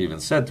 Joseph even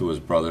said to his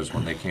brothers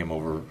when they came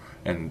over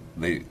and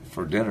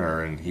for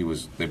dinner, and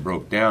they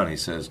broke down. He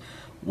says,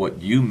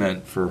 what you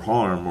meant for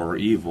harm or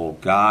evil,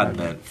 God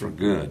meant for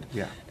good.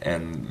 Yeah.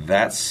 And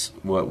that's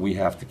what we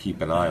have to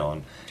keep an eye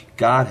on.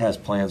 God has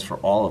plans for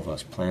all of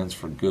us, plans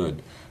for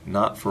good,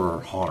 not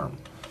for harm.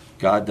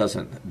 God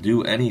doesn't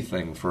do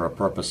anything for a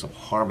purpose of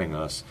harming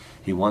us.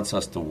 He wants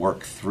us to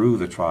work through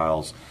the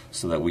trials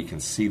so that we can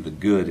see the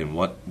good in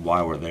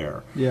why we're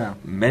there. Yeah.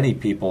 Many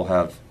people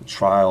have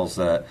trials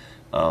that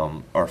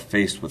are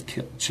faced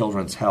with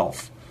children's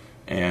health.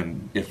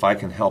 And if I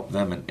can help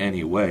them in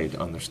any way to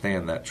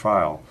understand that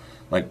trial,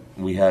 like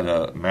we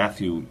had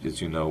Matthew,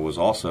 as you know, was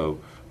also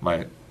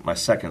my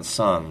second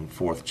son,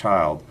 fourth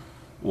child,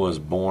 was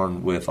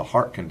born with a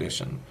heart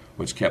condition,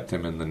 which kept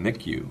him in the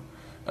NICU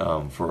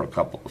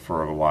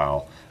for a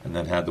while, and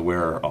then had to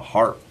wear a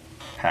heart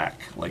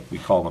pack, like we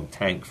call him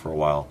Tank for a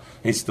while.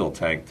 He's still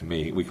Tank to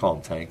me. We call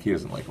him Tank. He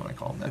doesn't like when I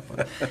call him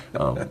that,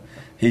 but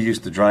he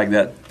used to drag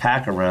that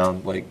pack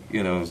around like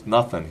it was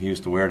nothing. He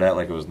used to wear that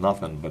like it was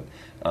nothing.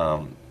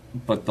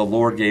 But the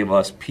Lord gave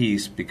us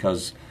peace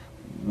because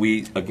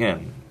we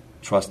again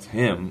trust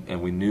Him,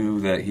 and we knew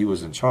that He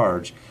was in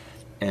charge,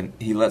 and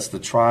He lets the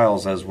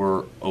trials, as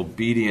we're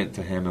obedient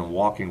to Him and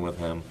walking with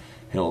Him,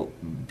 He'll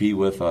be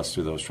with us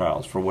through those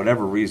trials. For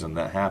whatever reason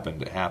that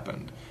happened, it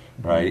happened.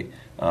 Right?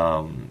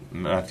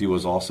 Matthew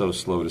was also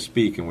slow to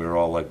speak, and we were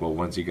all like, well,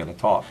 when's he going to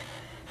talk?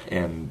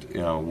 And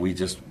we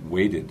just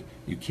waited.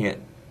 You can't.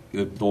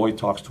 The boy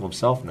talks to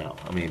himself now.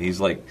 I mean, he's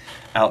like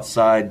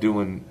outside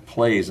doing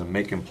plays and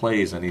making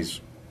plays, and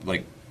he's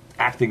like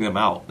acting them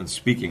out and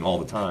speaking all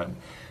the time.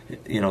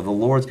 The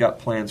Lord's got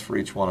plans for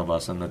each one of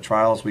us, and the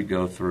trials we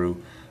go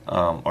through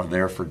are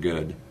there for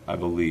good, I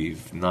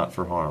believe, not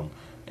for harm.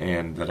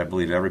 And that I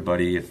believe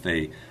everybody, if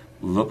they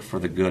look for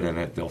the good in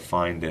it, they'll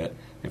find it.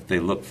 If they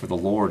look for the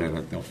Lord in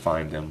it, they'll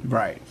find Him.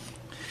 Right.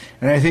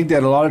 And I think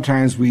that a lot of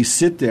times we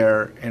sit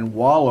there and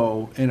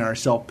wallow in our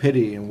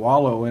self-pity and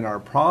wallow in our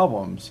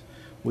problems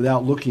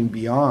without looking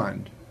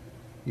beyond,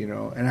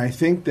 And I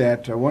think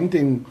that one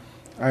thing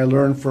I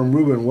learned from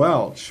Reuben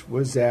Welch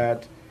was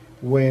that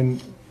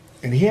and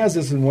he has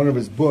this in one of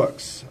his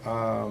books,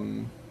 I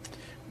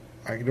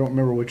don't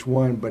remember which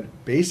one,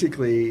 but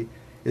basically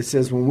it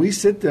says when we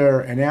sit there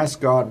and ask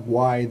God,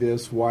 why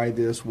this, why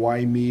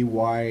me,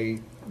 why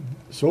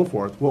so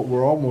forth, what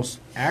we're almost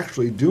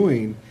actually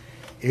doing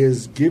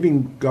is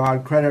giving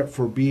God credit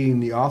for being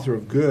the author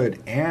of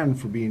good and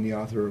for being the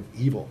author of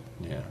evil.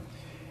 Yeah.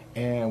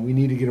 And we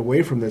need to get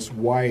away from this,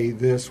 why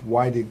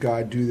did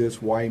God do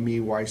this, why me,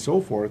 why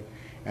so forth.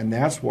 And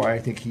that's why I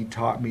think he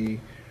taught me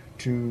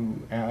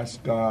to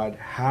ask God,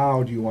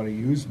 how do you want to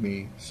use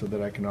me so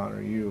that I can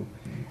honor you?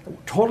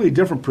 Totally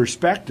different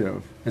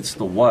perspective. It's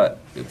the what.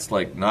 It's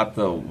like not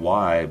the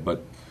why,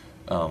 but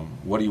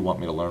what do you want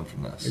me to learn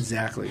from this?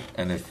 Exactly.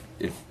 And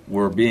if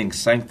we're being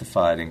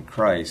sanctified in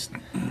Christ,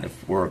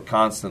 if we're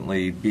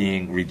constantly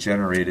being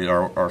regenerated,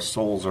 our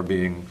souls are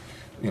being,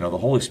 the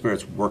Holy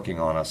Spirit's working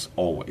on us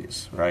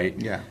always, right?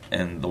 Yeah.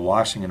 And the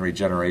washing and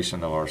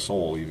regeneration of our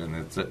soul,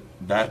 even,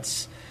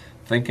 that's,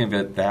 think of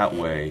it that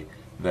way,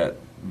 that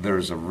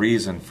there's a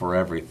reason for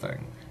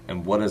everything.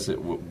 And what is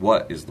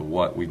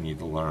what we need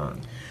to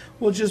learn?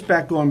 Well, just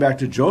going back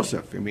to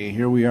Joseph. I mean,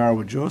 here we are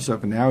with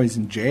Joseph, and now he's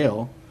in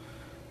jail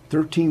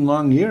 13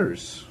 long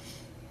years.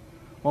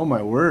 Oh,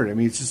 my word. I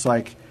mean, it's just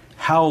like,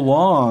 how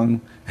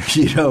long,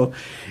 do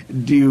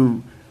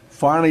you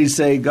finally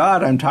say,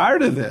 God, I'm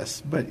tired of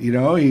this? But,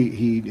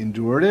 he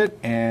endured it,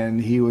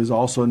 and he was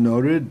also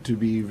noted to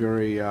be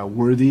very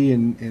worthy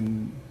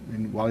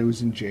while he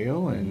was in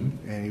jail, and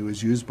he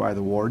was used by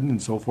the warden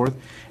and so forth,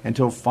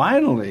 until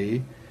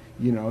finally,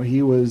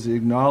 he was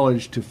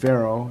acknowledged to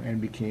Pharaoh and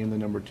became the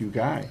number 2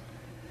 guy.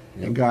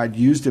 Yep. And God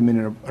used him in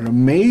an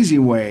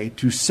amazing way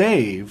to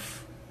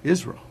save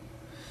Israel.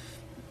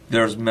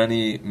 There's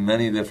many,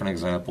 many different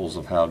examples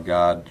of how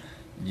God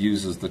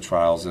uses the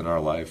trials in our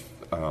life.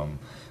 I'm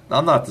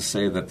not to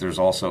say that there's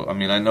also,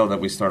 I know that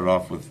we started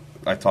off with,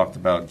 I talked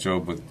about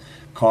Job with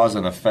cause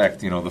and effect,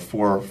 the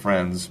 4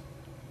 friends,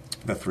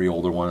 the 3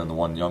 older one and the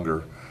 1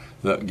 younger,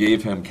 that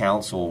gave him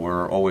counsel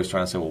were always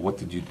trying to say, well, what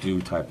did you do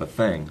type of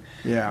thing.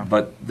 Yeah.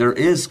 But there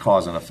is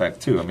cause and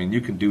effect, too. You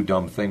can do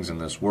dumb things in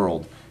this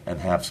world and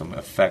have some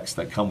effects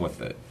that come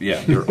with it.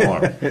 Yeah, there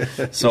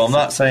are. So I'm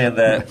not saying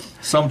that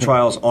some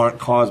trials aren't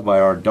caused by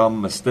our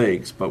dumb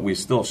mistakes, but we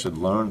still should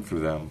learn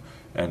through them.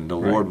 And the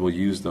Lord will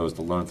use those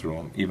to learn through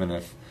them, even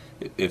if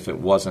it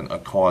wasn't a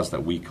cause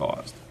that we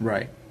caused.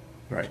 Right.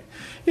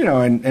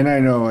 And I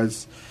know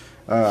as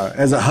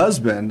a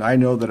husband, I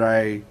know that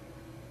I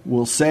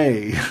will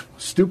say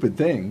stupid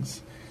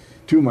things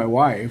to my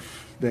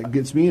wife that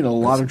gets me in a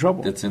lot of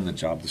trouble. It's in the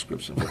job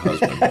description for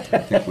husband. I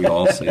think we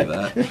all say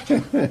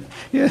that.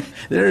 Yeah,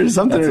 there's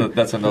something.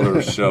 That's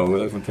another show.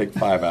 It can take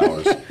 5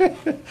 hours.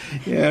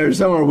 Yeah, there's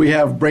somewhere we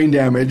have brain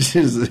damage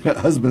as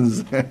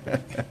husbands.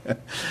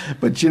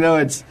 But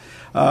it's.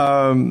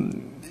 I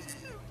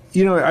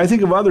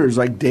think of others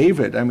like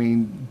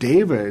David.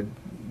 David.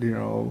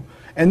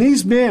 And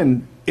these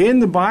men in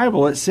the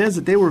Bible, it says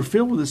that they were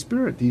filled with the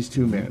Spirit. These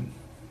 2 men.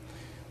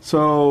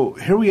 So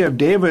here we have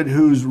David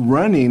who's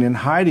running and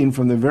hiding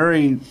from the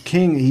very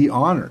king he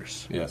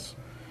honors. Yes.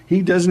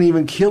 He doesn't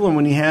even kill him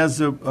when he has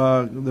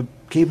the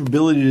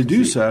capability to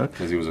do so.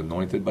 Because he was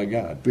anointed by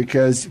God.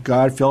 Because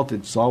God felt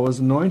that Saul was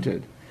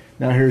anointed.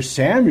 Now here's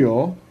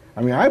Samuel.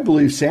 I mean, I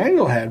believe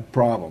Samuel had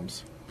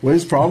problems. Well,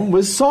 his problem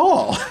was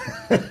Saul.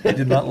 He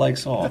did not like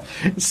Saul.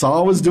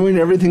 Saul was doing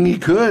everything he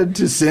could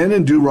to sin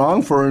and do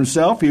wrong for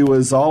himself. He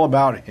was all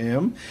about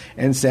him.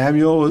 And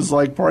Samuel was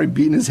like probably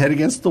beating his head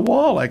against the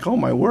wall. Like, oh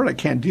my word, I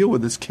can't deal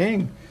with this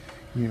king.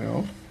 You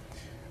know.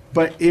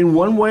 But in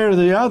one way or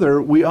the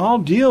other, we all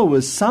deal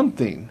with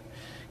something.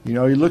 You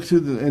know, you look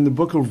through in the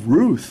book of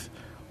Ruth.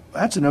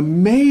 That's an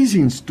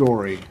amazing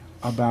story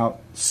about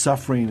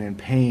suffering and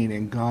pain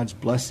and God's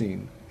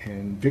blessing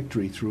and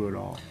victory through it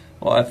all.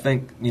 Well, I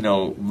think, you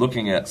know,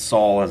 looking at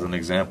Saul as an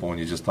example, when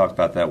you just talked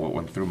about that, what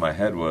went through my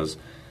head was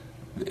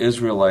the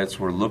Israelites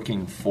were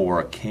looking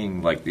for a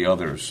king like the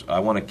others. I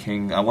want a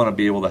king. I want to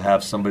be able to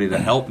have somebody to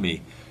help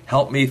me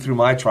through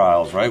my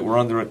trials, right? We're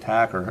under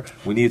attack, or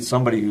we need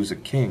somebody who's a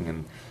king.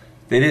 And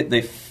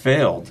they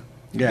failed.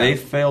 Yeah. They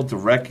failed to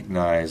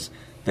recognize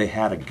they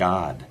had a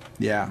God.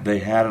 Yeah. They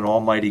had an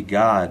almighty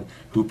God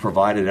who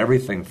provided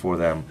everything for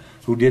them,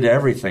 who did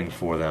everything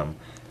for them.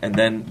 And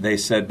then they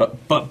said,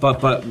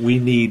 but we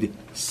need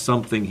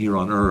something here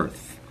on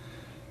earth.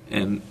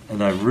 And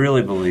I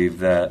really believe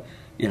that,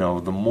 you know,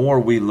 the more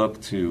we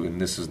look to,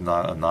 and this is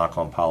not a knock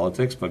on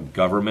politics, but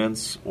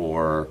governments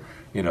or,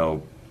 you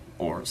know,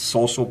 or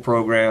social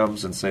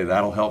programs and say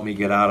that'll help me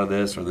get out of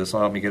this or this will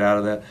help me get out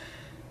of that,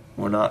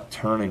 we're not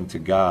turning to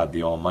God,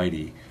 the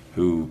Almighty,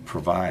 who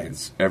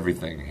provides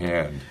everything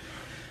hand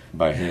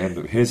by hand,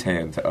 his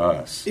hand to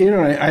us. You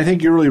know, I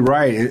think you're really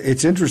right.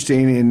 It's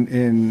interesting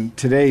in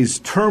today's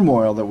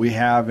turmoil that we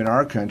have in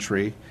our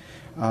country.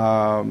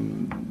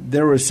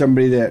 There was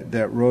somebody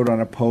that wrote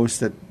on a post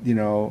that, you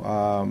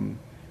know,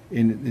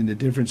 in the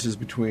differences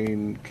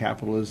between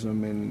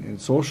capitalism and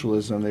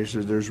socialism, they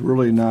said there's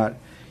really not,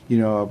 you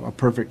know, a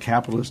perfect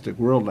capitalistic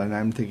world. And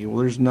I'm thinking, well,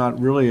 there's not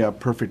really a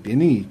perfect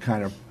any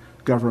kind of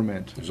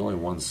government. There's only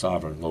one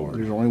sovereign Lord.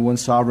 There's only one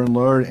sovereign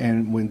Lord,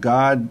 and when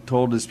God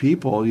told his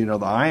people, you know,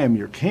 that I am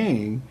your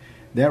king,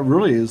 that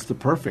really is the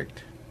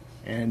perfect.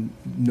 And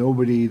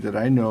nobody that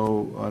I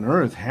know on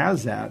earth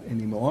has that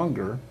any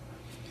longer.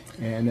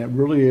 And that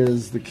really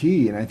is the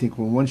key. And I think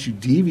once you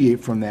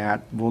deviate from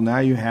that, well, now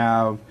you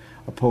have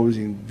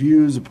opposing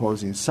views,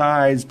 opposing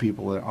sides,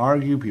 people that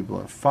argue, people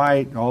that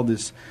fight, all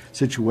this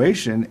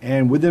situation,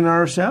 and within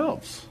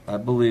ourselves. I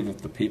believe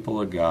if the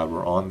people of God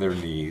were on their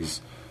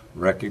knees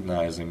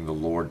recognizing the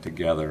Lord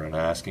together and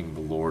asking the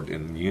Lord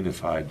in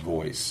unified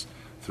voice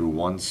through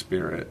one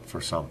spirit for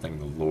something,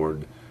 the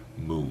Lord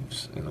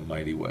moves in a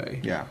mighty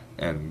way. Yeah.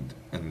 And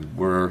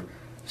we're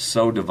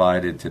so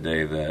divided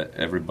today that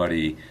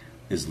everybody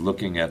is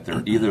looking at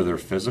either their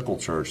physical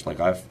church, like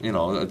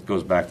it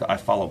goes back to I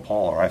follow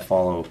Paul or I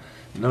follow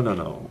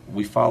no.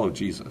 We follow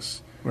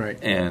Jesus.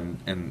 Right.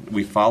 And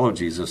we follow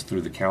Jesus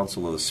through the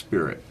counsel of the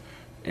Spirit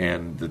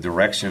and the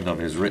direction of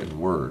his written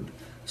word.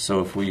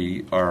 So if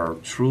we are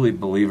truly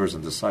believers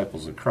and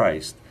disciples of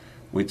Christ,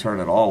 we turn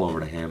it all over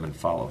to him and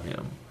follow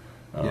him.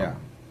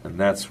 And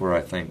that's where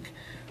I think,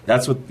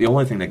 that's the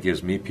only thing that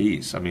gives me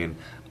peace. I mean,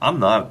 I'm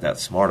not that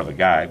smart of a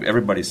guy.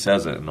 Everybody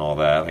says it and all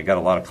that. I got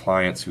a lot of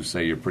clients who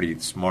say you're pretty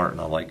smart,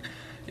 and I'm like,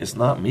 it's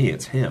not me,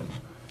 it's him.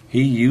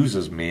 He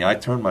uses me. I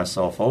turn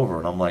myself over,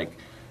 and I'm like,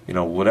 you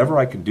know, whatever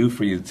I can do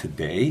for you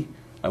today,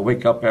 I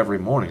wake up every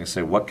morning and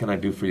say, what can I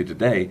do for you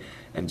today?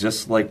 And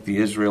just like the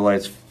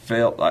Israelites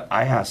failed,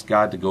 I ask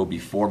God to go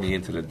before me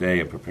into the day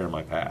and prepare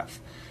my path.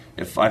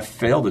 If I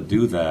fail to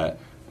do that,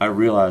 I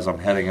realize I'm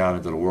heading out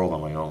into the world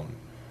on my own.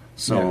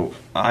 So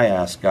I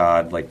ask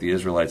God, like the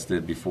Israelites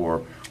did before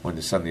when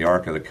to send the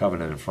Ark of the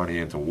Covenant in front of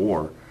you into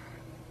war.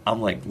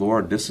 I'm like,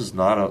 Lord, this is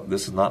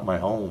not my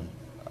home.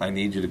 I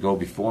need you to go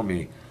before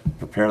me,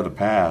 prepare the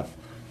path,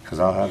 because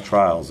I'll have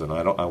trials, and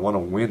I want to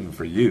win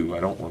for you. I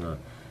don't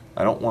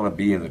want to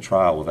be in the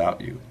trial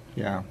without you.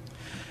 Yeah.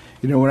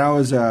 You know, when I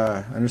was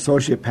an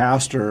associate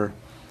pastor,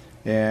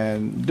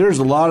 and there's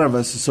a lot of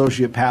us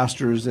associate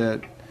pastors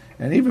and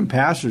even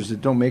pastors that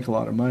don't make a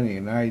lot of money,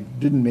 and I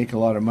didn't make a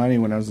lot of money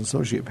when I was an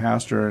associate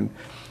pastor, and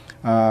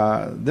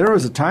there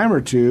was a time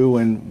or two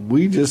when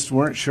we just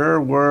weren't sure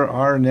where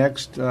our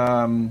next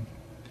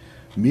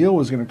meal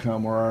was going to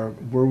come, or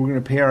where we're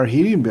going to pay our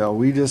heating bill.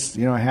 We just,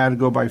 you know, had to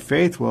go by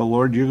faith. Well,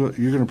 Lord, you're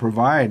going to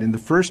provide. And the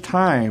first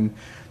time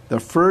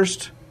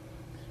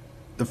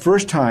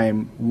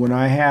when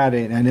I had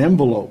an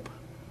envelope,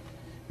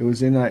 it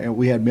was we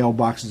had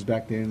mailboxes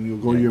back then. You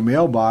go to your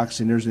mailbox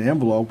and there's an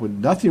envelope with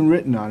nothing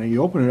written on it.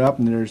 You open it up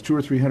and there's $200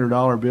 or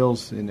 $300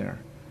 bills in there.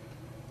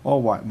 Oh,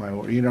 what my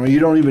Lord! You know, you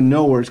don't even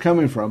know where it's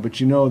coming from, but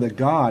you know that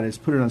God has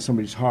put it on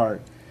somebody's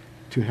heart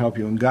to help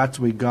you, and God's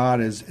way God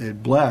has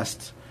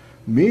blessed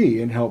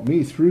me and helped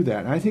me through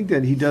that. And I think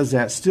that He does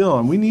that still,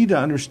 and we need to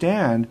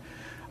understand.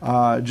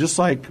 Just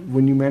like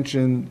when you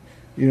mentioned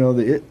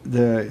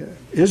the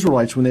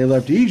Israelites when they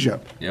left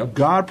Egypt. Yep.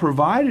 God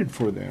provided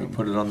for them. He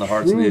put it on the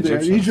hearts of the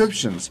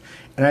Egyptians.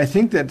 And I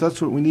think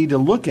that's what we need to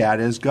look at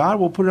is God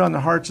will put it on the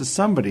hearts of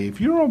somebody.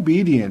 If you're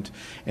obedient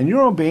and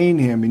you're obeying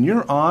Him and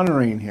you're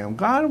honoring Him,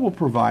 God will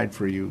provide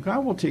for you.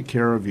 God will take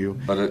care of you.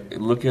 But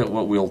look at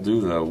what we'll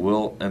do,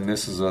 though. And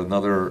this is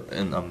another,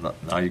 and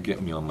now you're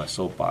getting me on my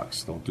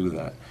soapbox. Don't do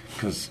that.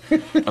 Because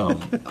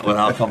what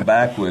I'll come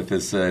back with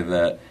is say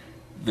that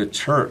the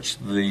church,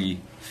 the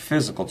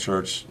physical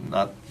church,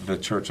 not the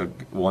church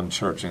of one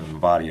church in the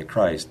body of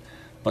Christ,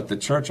 but the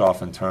church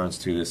often turns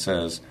to it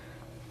says,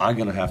 I'm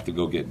going to have to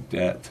go get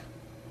debt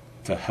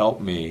to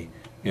help me,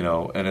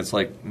 and it's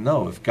like,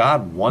 no, if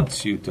God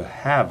wants you to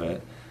have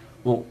it,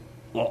 well,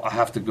 I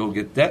have to go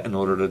get debt in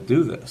order to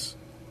do this.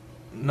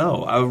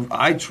 No,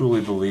 I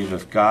truly believe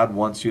if God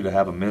wants you to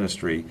have a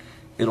ministry,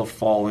 he'll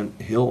fall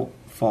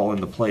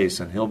into place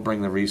and he'll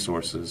bring the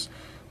resources.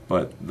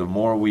 But the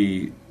more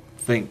we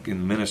think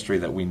in ministry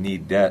that we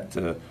need debt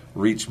to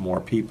reach more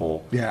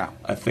people,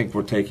 I think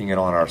we're taking it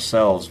on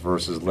ourselves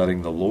versus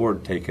letting the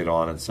Lord take it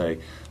on and say,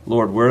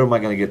 Lord, where am I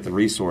going to get the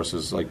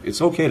resources? Like,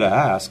 it's okay to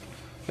ask.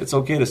 It's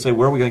okay to say,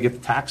 where are we going to get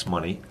the tax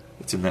money?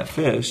 It's in that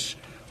fish.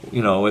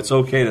 It's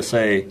okay to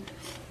say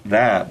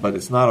that, but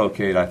it's not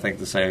okay, I think,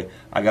 to say,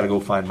 I got to go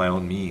find my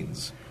own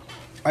means.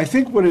 I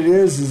think what it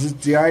is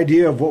it's the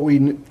idea of what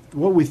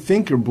we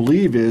think or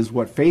believe is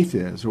what faith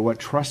is or what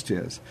trust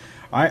is.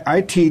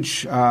 I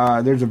teach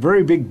there's a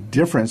very big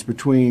difference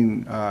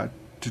between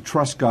to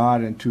trust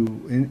God and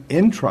to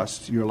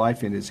entrust your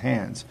life in His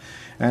hands.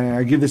 And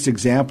I give this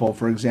example.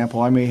 For example,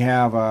 I may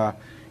have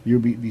you'll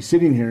be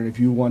sitting here, and if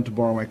you want to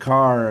borrow my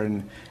car,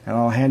 and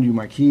I'll hand you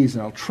my keys,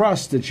 and I'll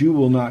trust that you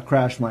will not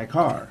crash my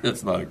car.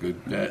 That's not a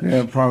good bet.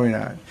 Yeah, probably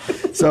not.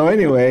 So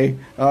anyway,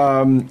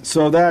 I'm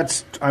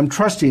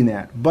trusting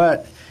that.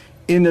 But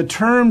in the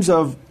terms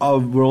of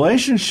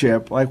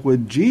relationship, like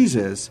with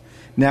Jesus,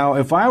 now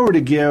if I were to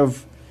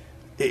give,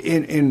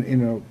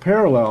 in a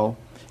parallel,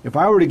 if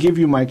I were to give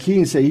you my key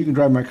and say you can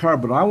drive my car,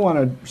 but I want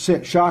to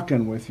sit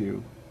shotgun with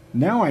you,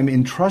 now I'm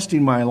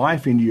entrusting my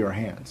life into your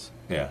hands.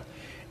 Yeah.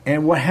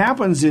 And what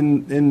happens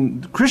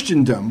in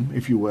Christendom,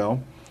 if you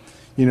will,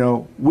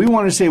 we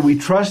want to say we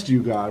trust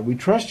you, God, we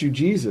trust you,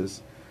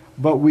 Jesus,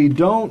 but we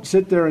don't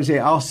sit there and say,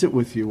 I'll sit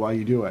with you while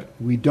you do it.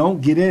 We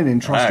don't get in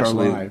and trust our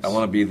lives.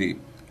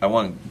 I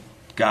want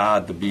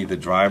God to be the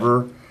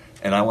driver,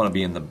 and I want to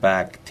be in the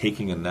back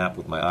taking a nap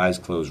with my eyes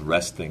closed,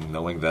 resting,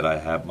 knowing that I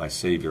have my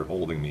Savior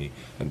holding me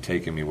and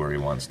taking me where He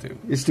wants to.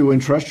 It's to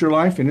entrust your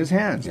life in His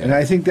hands. Yeah. And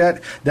I think that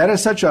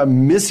is such a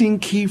missing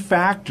key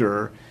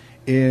factor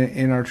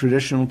in our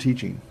traditional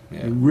teaching.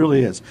 Yeah. It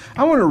really is.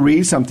 I want to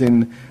read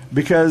something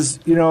because,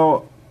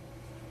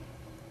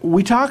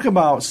 we talk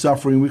about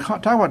suffering, we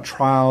talk about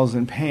trials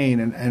and pain,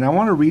 and I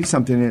want to read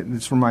something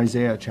that's from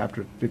Isaiah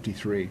chapter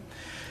 53.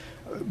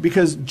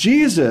 Because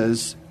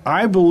Jesus,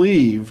 I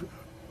believe,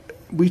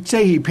 we'd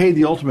say He paid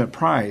the ultimate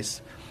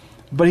price,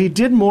 but He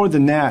did more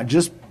than that,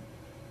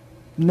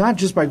 not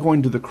just by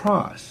going to the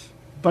cross,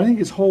 but I think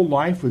His whole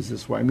life was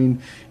this way. I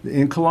mean,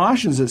 in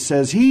Colossians it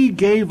says He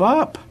gave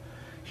up.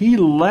 He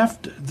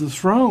left the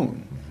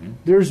throne.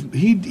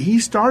 Mm-hmm. He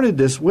started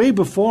this way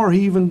before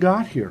He even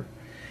got here.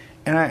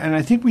 And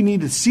I think we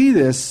need to see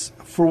this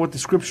for what the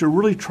Scripture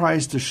really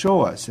tries to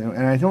show us.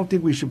 And I don't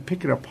think we should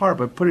pick it apart,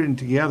 but put it in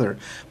together.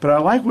 But I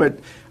like what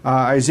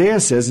Isaiah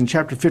says in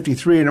chapter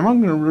 53, and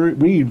I'm going to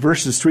read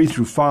verses 3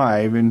 through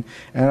 5. And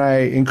I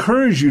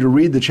encourage you to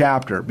read the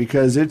chapter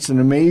because it's an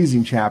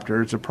amazing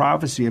chapter. It's a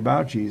prophecy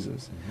about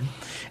Jesus.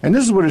 Mm-hmm. And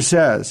this is what it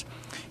says.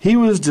 He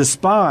was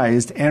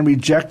despised and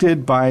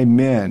rejected by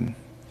men,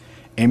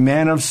 a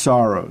man of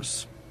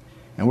sorrows.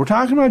 And we're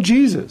talking about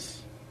Jesus.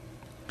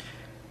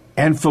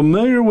 And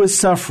familiar with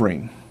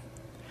suffering,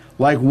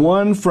 like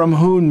one from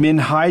whom men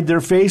hide their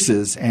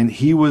faces, and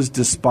He was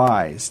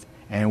despised,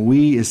 and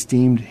we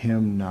esteemed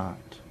Him not.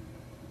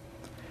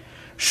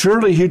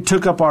 Surely He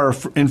took up our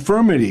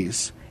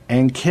infirmities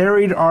and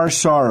carried our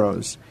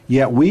sorrows,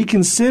 yet we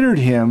considered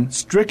Him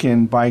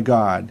stricken by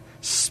God,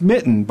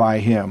 smitten by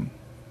Him,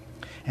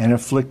 and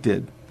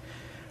afflicted.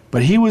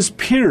 But He was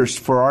pierced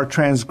for our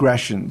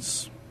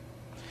transgressions.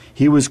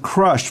 He was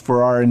crushed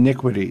for our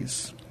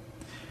iniquities.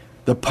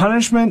 The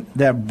punishment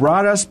that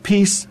brought us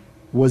peace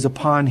was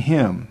upon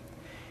Him,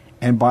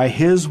 and by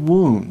His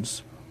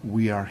wounds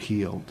we are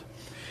healed.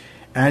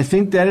 And I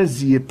think that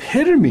is the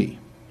epitome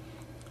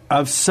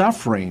of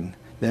suffering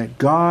that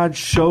God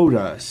showed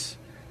us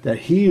that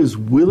He is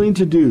willing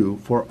to do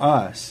for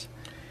us.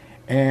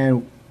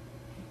 And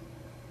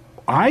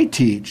I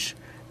teach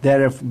that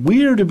if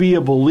we are to be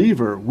a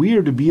believer, we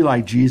are to be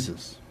like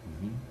Jesus.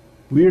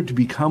 Mm-hmm. We are to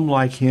become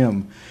like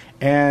Him.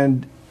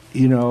 And,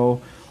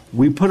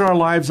 we put our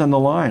lives on the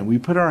line. We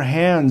put our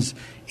hands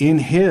in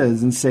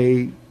His and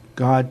say,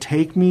 God,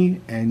 take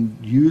me and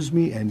use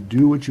me and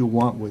do what you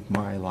want with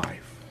my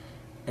life.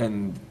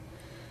 And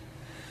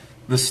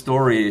the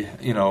story,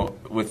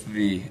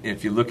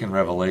 if you look in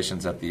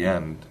Revelations at the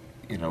end,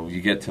 you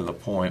get to the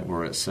point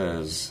where it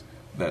says,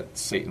 that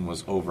Satan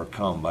was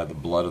overcome by the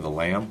blood of the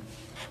Lamb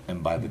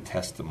and by the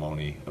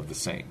testimony of the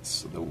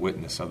saints, the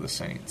witness of the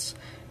saints.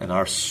 And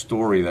our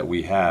story that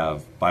we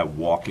have by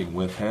walking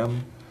with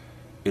him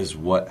is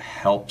what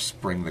helps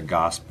bring the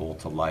gospel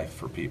to life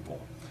for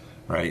people,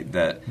 right?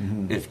 That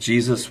if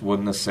Jesus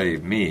wouldn't have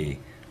saved me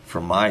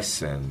from my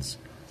sins,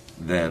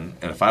 then,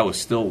 and if I was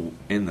still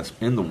in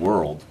the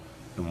world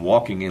and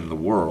walking in the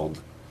world,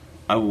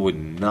 I would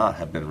not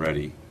have been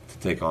ready to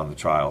take on the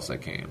trials that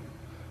came.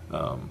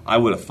 I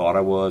would have thought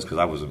I was,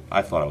 because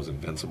I thought I was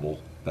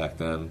invincible back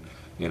then,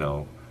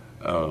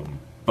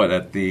 but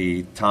at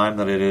the time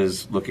that it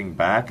is looking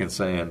back and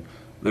saying,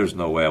 there's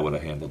no way I would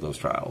have handled those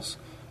trials.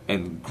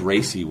 And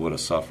Gracie would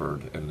have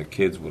suffered, and the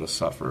kids would have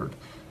suffered.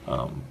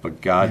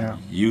 But God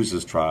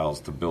uses trials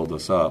to build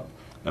us up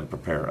and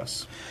prepare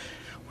us.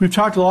 We've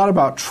talked a lot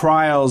about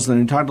trials, and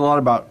we've talked a lot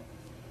about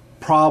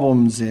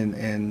problems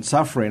and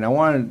suffering. I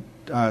want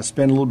to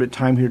spend a little bit of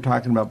time here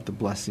talking about the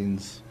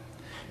blessings,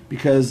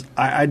 because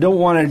I don't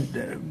want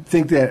to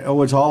think that,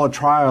 it's all a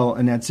trial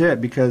and that's it,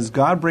 because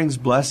God brings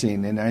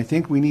blessing, and I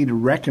think we need to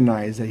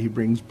recognize that he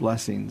brings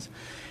blessings.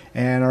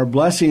 And our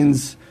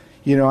blessings,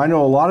 I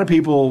know a lot of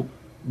people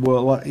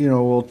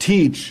will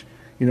teach,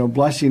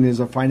 blessing is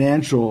a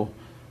financial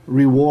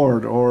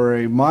reward or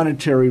a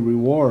monetary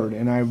reward,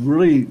 and I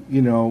really,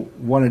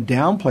 want to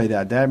downplay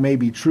that. That may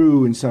be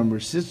true in some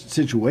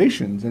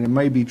situations, and it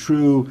may be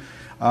true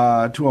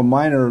to a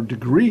minor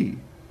degree.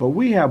 But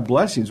we have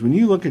blessings. When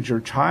you look at your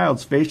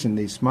child's face and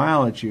they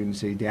smile at you and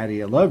say,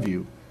 "Daddy, I love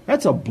you,"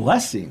 that's a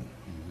blessing.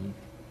 Mm-hmm.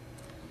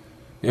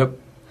 Yep.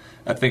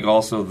 I think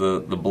also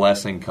the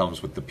blessing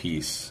comes with the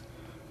peace,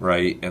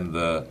 right? And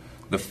the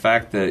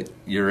fact that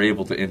you're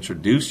able to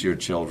introduce your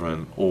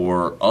children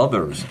or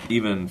others,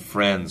 even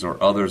friends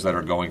or others that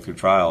are going through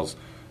trials,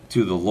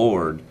 to the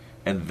Lord,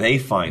 and they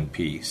find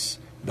peace.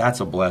 That's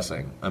a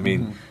blessing. I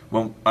mean,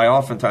 when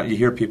oftentimes you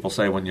hear people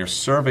say when you're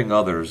serving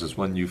others is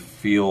when you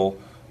feel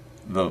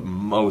the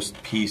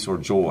most peace or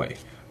joy,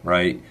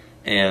 right?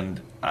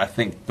 And I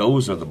think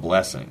those are the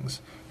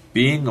blessings.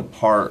 Being a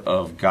part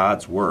of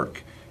God's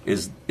work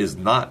is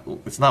not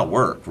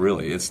work,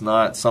 really. It's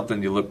not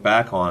something you look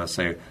back on and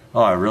say,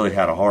 "Oh, I really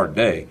had a hard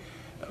day."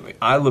 I mean,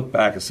 I look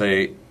back and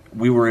say,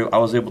 I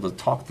was able to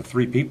talk to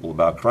 3 people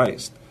about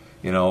Christ.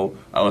 I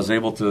was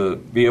able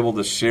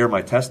to share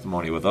my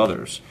testimony with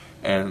others,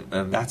 and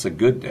that's a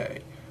good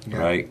day,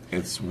 right?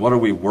 It's what are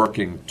we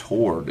working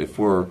toward? If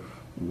we're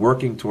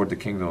working toward the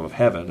kingdom of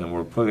heaven and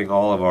we're putting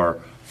all of our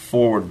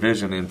forward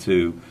vision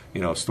into,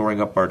 storing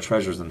up our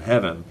treasures in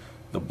heaven,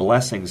 the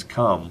blessings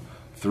come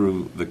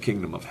through the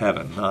kingdom of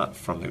heaven, not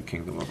from the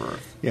kingdom of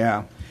earth.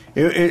 Yeah.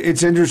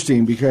 It's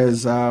interesting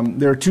because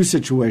there are 2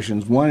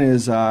 situations. One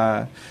is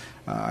I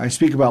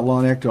speak about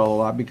Lon Echdal a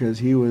lot because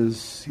he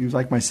was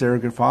like my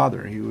surrogate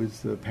father. He was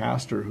the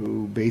pastor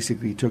who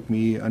basically took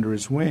me under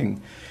his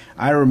wing.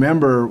 I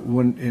remember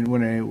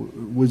when I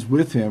was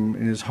with him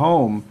in his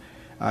home,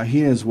 he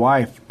and his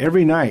wife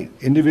every night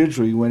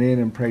individually went in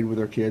and prayed with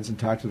their kids and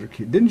talked to their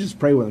kids. Didn't just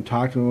pray with them,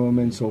 talked to them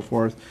and so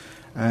forth.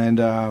 And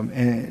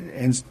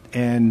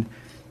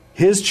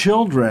his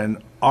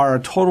children are a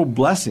total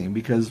blessing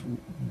because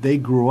they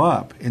grew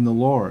up in the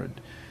Lord.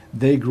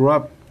 They grew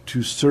up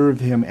to serve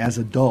him as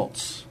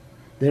adults.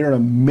 They're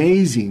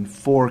amazing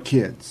 4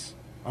 kids,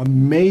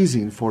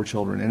 amazing 4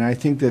 children. And I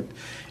think that,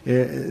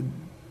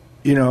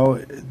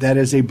 that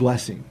is a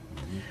blessing.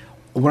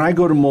 Mm-hmm. When I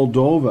go to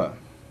Moldova,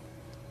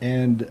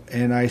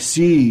 and I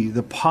see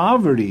the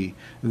poverty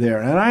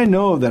there, and I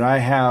know that I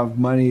have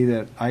money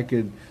that I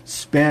could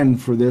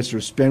spend for this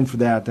or spend for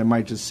that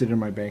might just sit in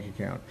my bank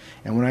account.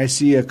 And when I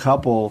see a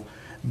couple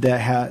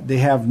that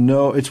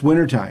it's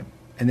wintertime,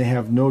 and they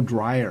have no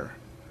dryer,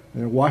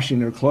 and they're washing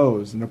their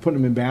clothes, and they're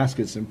putting them in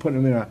baskets and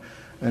putting them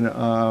in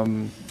a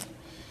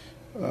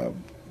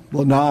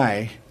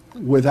lanai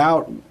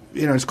without,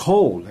 it's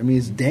cold. I mean,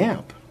 it's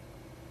damp.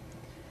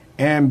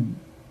 And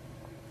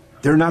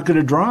they're not going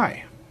to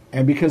dry.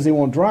 And because they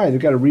won't dry,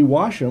 they've got to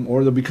rewash them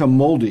or they'll become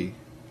moldy.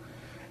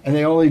 And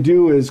they all they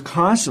do is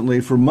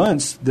constantly, for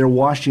months, they're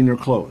washing their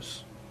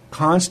clothes.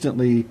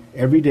 Constantly,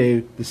 every day,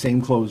 the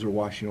same clothes are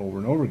washing over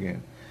and over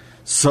again.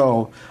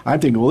 So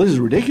I'm thinking, well, this is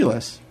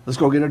ridiculous. Let's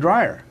go get a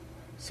dryer.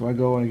 So I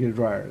go and get a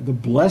dryer. The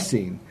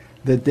blessing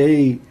that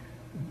they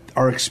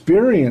are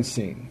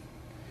experiencing,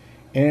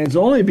 and it's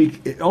only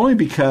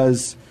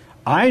because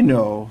I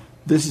know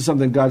this is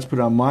something God's put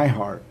on my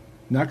heart.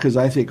 Not because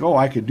I think,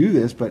 I could do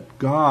this, but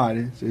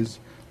God is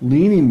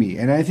leading me.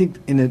 And I think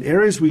in the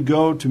areas we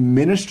go to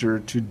minister,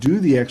 to do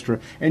the extra,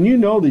 and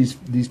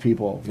these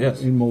people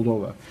in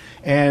Moldova.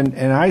 And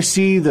I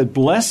see the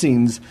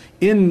blessings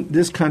in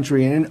this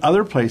country and in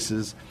other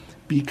places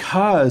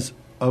because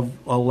of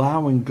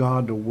allowing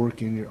God to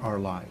work in our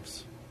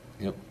lives.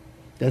 Yep.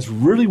 That's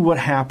really what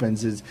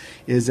happens is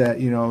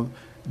that,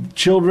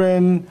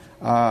 children,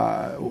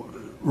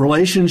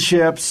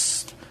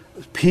 relationships,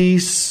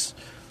 peace,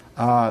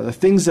 the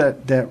things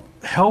that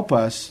help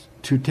us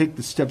to take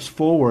the steps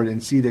forward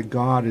and see that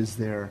God is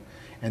there,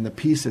 and the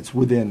peace that's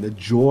within, the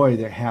joy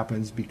that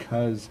happens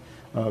because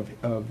of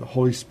the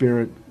Holy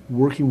Spirit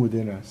working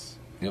within us.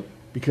 Yep.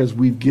 Because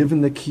we've given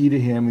the key to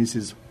him. He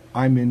says,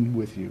 I'm in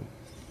with you.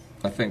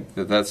 I think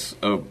that that's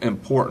an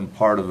important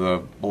part of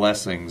the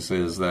blessings,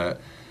 is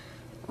that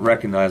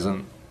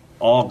recognizing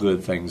all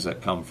good things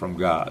that come from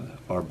God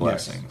are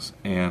blessings.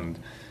 Yes. And,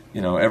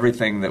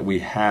 everything that we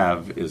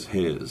have is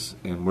his,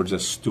 and we're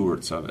just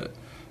stewards of it.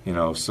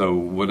 So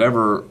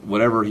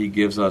whatever he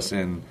gives us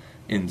in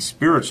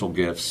spiritual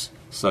gifts,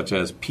 such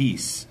as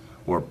peace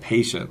or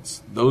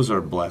patience, those are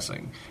a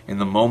blessing. In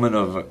the moment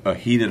of a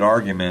heated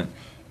argument,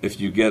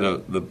 if you get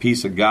the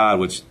peace of God,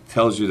 which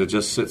tells you to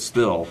just sit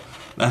still,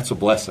 that's a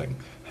blessing,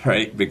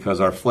 right?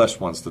 Because our flesh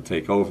wants to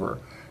take over,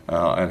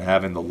 and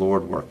having the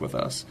Lord work with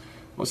us.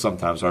 Well,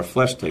 sometimes our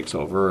flesh takes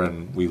over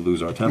and we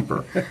lose our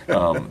temper.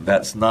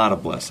 That's not a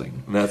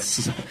blessing.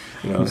 That's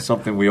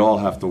something we all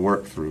have to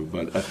work through.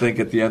 But I think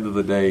at the end of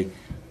the day,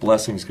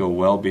 blessings go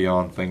well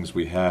beyond things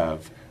we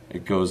have.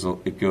 It goes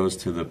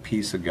to the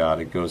peace of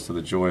God. It goes to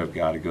the joy of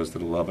God. It goes to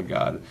the love of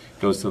God. It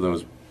goes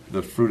to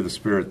the fruit of the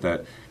Spirit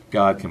that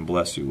God can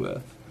bless you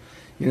with.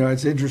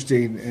 It's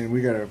interesting, and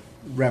we got to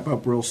wrap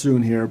up real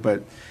soon here,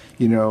 but,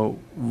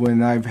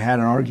 when I've had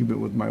an argument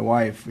with my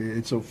wife,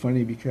 it's so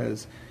funny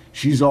because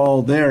she's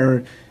all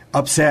there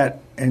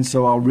upset, and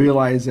so I'll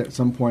realize at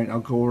some point I'll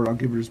go over and I'll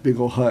give her this big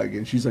old hug,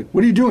 and she's like,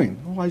 what are you doing?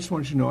 Oh, I just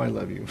want you to know I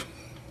love you.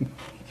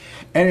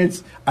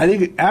 And I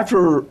think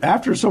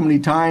after so many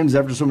times,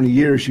 after so many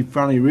years, she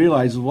finally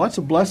realizes, well, that's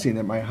a blessing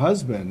that my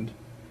husband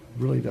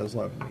really does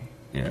love me.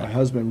 Yeah. My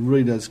husband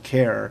really does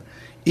care,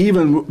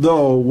 even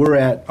though we're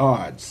at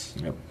odds.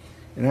 Yep.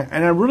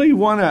 And I really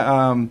want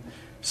to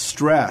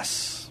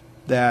stress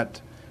that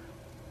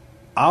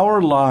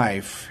our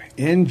life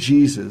in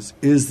Jesus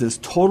is this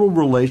total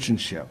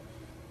relationship.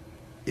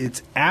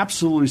 It's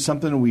absolutely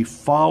something we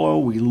follow,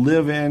 we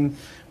live in,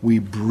 we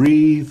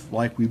breathe.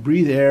 Like we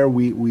breathe air,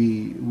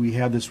 we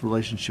have this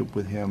relationship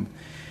with him.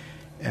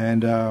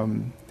 And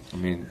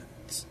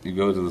you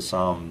go to the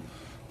Psalm,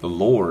 the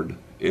Lord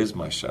is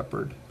my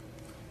shepherd.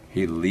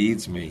 He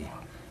leads me.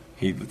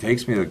 He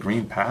takes me to the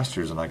green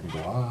pastures, and I can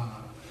go, ah.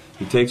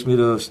 He takes me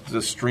to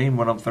the stream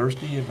when I'm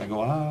thirsty, and I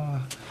go,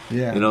 ah.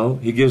 Yeah.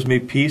 He gives me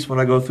peace when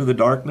I go through the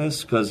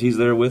darkness because he's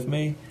there with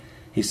me.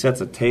 He sets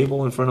a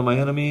table in front of my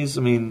enemies.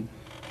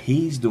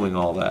 He's doing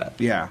all that.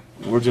 Yeah.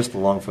 We're just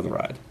along for the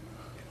ride.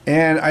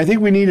 And I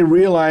think we need to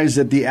realize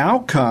that the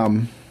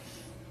outcome...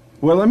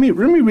 Well, let me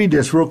read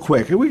this real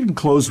quick. We can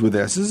close with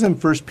this. This is in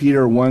 1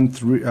 Peter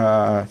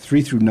 1,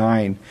 3 through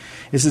 9.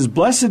 It says,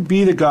 Blessed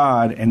be the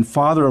God and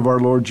Father of our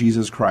Lord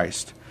Jesus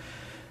Christ,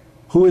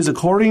 who is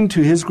according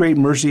to his great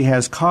mercy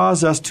has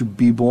caused us to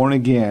be born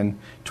again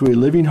to a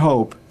living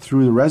hope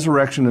through the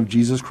resurrection of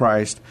Jesus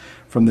Christ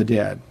from the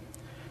dead,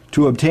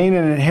 to obtain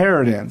an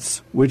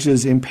inheritance which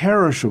is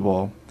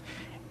imperishable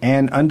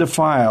and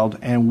undefiled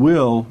and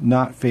will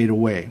not fade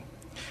away,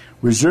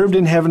 reserved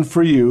in heaven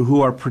for you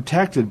who are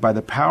protected by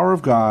the power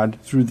of God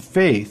through the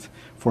faith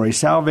for a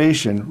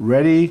salvation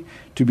ready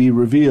to be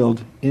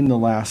revealed in the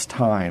last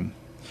time.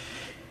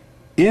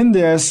 In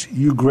this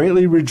you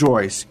greatly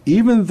rejoice,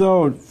 even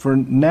though for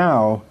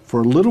now,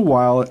 for a little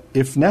while,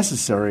 if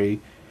necessary,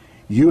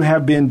 you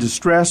have been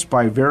distressed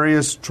by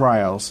various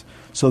trials,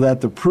 so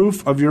that the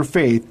proof of your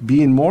faith,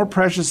 being more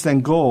precious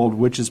than gold,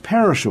 which is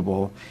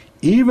perishable,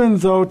 even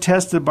though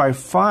tested by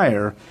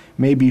fire,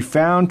 may be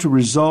found to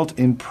result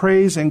in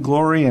praise and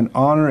glory and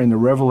honor in the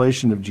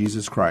revelation of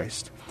Jesus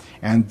Christ.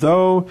 And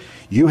though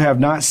you have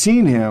not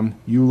seen him,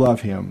 you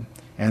love him.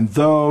 And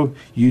though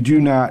you do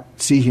not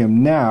see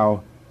him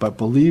now, but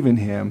believe in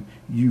him,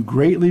 you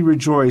greatly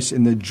rejoice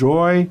in the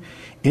joy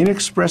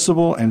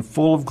inexpressible and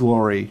full of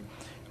glory,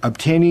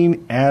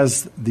 obtaining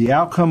as the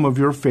outcome of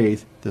your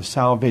faith the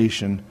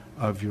salvation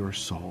of your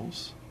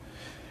souls.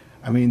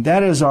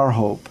 That is our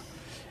hope.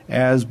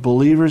 As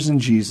believers in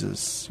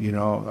Jesus,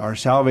 our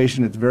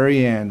salvation at the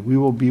very end, we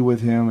will be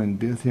with him and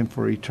be with him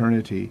for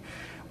eternity.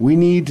 We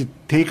need to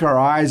take our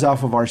eyes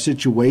off of our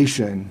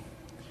situation,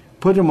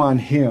 put them on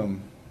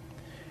him,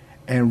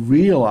 and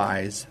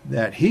realize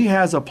that he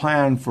has a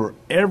plan for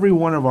every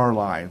one of our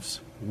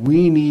lives.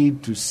 We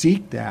need to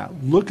seek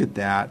that, look at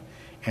that,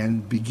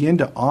 and begin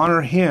to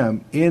honor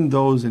him in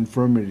those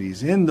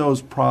infirmities, in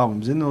those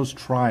problems, in those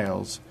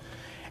trials,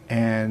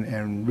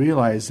 and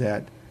realize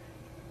that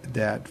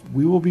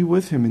we will be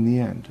with him in the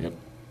end. Yep.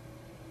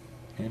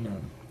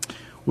 Amen.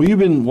 Well, you've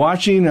been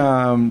watching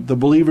The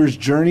Believer's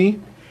Journey,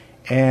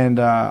 and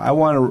I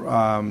want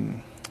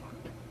to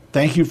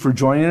thank you for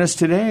joining us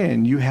today,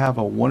 and you have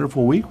a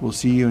wonderful week. We'll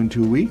see you in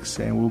 2 weeks,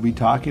 and we'll be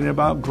talking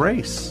about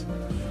grace.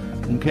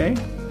 Okay?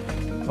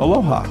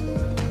 Aloha.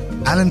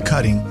 Alan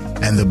Cutting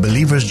and the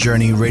Believer's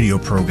Journey radio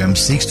program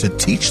seeks to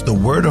teach the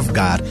Word of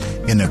God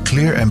in a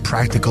clear and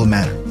practical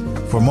manner.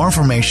 For more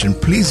information,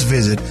 please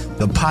visit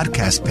the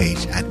podcast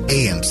page at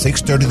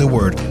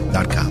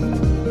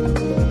am630theword.com.